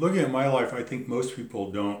 I mean, looking at my life, I think most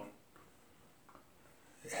people don't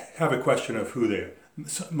have a question of who they are.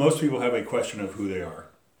 Most people have a question of who they are.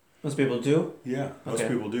 Most people do. Yeah, most Okay.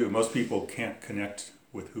 people do. Most people can't connect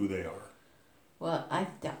with who they are. Well,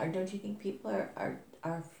 don't you think people are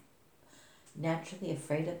naturally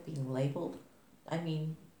afraid of being labeled? I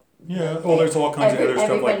mean. Yeah, well, there's all kinds of other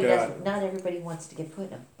stuff like that. Not everybody wants to get put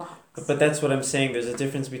in a box. But that's what I'm saying. There's a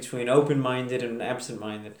difference between open-minded and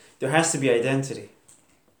absent-minded. There has to be identity.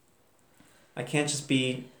 I can't just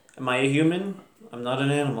be. Am I a human? I'm not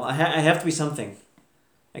an animal. I have to be something.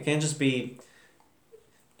 I can't just be.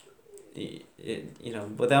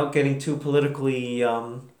 Without getting too politically.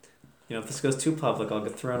 If this goes too public, I'll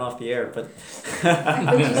get thrown off the air. But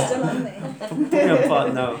But you're still on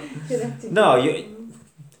there. no.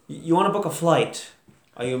 You want to book a flight?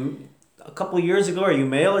 Are you a couple of years ago? Are you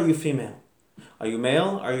male? Or are you female? Are you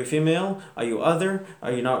male? Are you female? Are you other?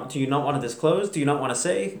 Are you not? Do you not want to disclose? Do you not want to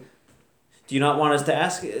say? Do you not want us to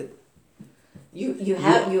ask? You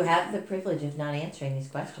have the privilege of not answering these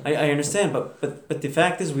questions. I understand, but the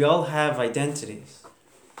fact is, we all have identities,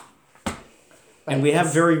 and we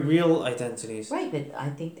have very real identities. Right, but I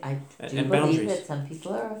think I do And believe boundaries. that some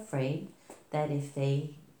people are afraid that if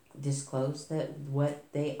they disclose that what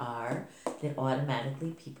they are, that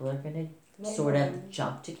automatically people are going to sort of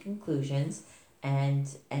jump to conclusions and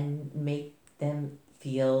make them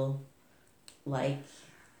feel like,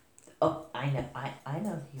 oh, I know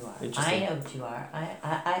who you are. I Interesting. know what you are.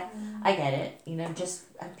 I get it. Just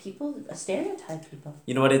people stereotype people.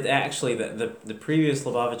 You know what? It actually the previous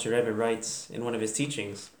Lubavitcher Rebbe writes in one of his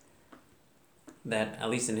teachings that at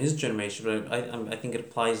least in his generation, but I think it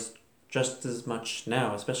applies just as much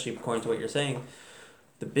now, especially according to what you're saying.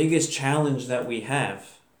 The biggest challenge that we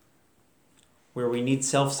have, where we need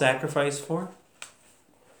self-sacrifice for,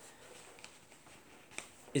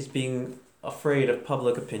 is being afraid of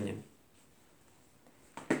public opinion.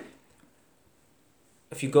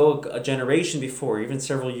 If you go a generation before, even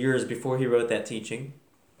several years before he wrote that teaching,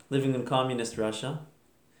 living in communist Russia,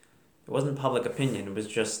 it wasn't public opinion, it was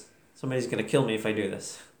just, somebody's going to kill me if I do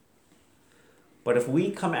this. But if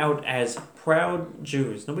we come out as proud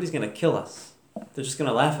Jews, nobody's going to kill us. They're just going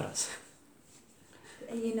to laugh at us.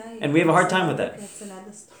 And we have a hard time with that. That's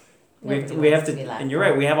another story. We have to, and you're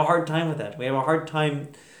right, we have a hard time with that. We have a hard time,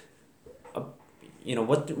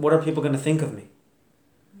 what are people going to think of me?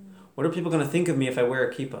 What are people going to think of me if I wear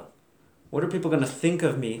a kippah? What are people going to think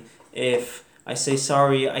of me if I say,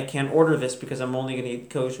 sorry, I can't order this because I'm only going to eat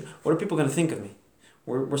kosher? What are people going to think of me?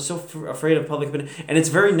 We're so afraid of public opinion. And it's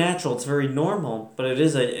very natural, it's very normal, but it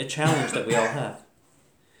is a challenge that we all have.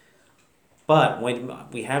 But when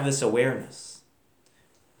we have this awareness,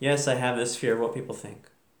 yes, I have this fear of what people think.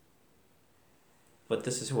 But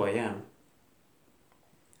this is who I am.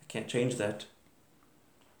 I can't change that.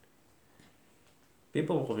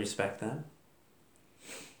 People will respect that.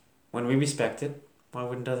 When we respect it, why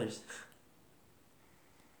wouldn't others?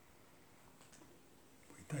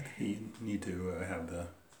 I think you need to have the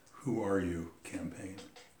 "Who Are You" campaign.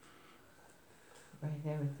 right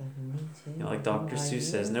there with the me too. You know, like Who Dr. are Seuss you?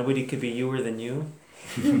 says, nobody could be youer than you,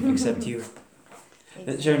 except you.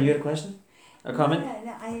 Sharon, you had a question? A comment?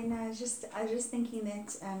 I was just thinking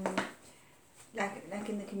that like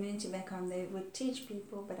in the community back home, they would teach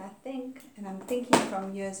people, but I think, and I'm thinking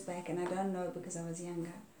from years back, and I don't know because I was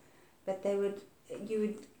younger, but you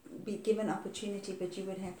would be given opportunity, but you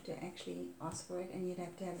would have to actually ask for it, and you'd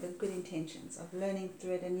have to have the good intentions of learning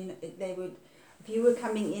through it, and you know they would, if you were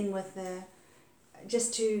coming in with the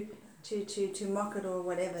just to mock it or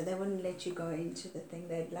whatever, they wouldn't let you go into the thing.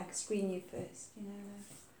 They'd like screen you first, you know.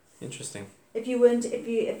 Interesting. If you weren't, I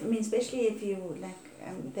mean, especially if you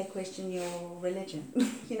like, they question your religion.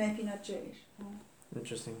 You know, if you're not Jewish.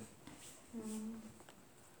 Interesting. You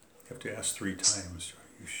have to ask 3 times.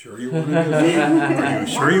 Are you sure you want to be observant? Are you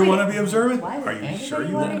sure you want to be observant? Why would Are you sure you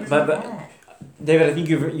anybody want to wanna be do But- that? David, I think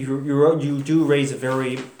you do raise a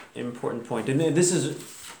very important point, and this is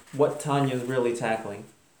what Tanya is really tackling.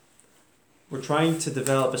 We're trying to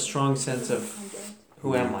develop a strong sense of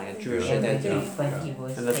who am I, a Jewish Yeah, identity. but he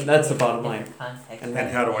was And that's taking the it bottom in line. different context, And right?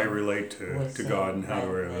 And how do I Like, relate was to saying, God, and how do I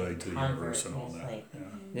like, relate to the convert universe and all was that? like, Yeah.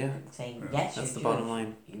 Yeah, saying, Yeah. yes, that's the you're bottom Jewish.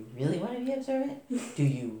 line. You really want to be observant? Do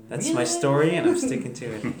you? That's really my wanna story, be and I'm sticking to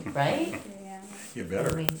it. observant? Right? Yeah. You I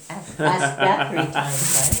better. mean, ask that 3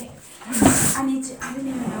 times, right? I need to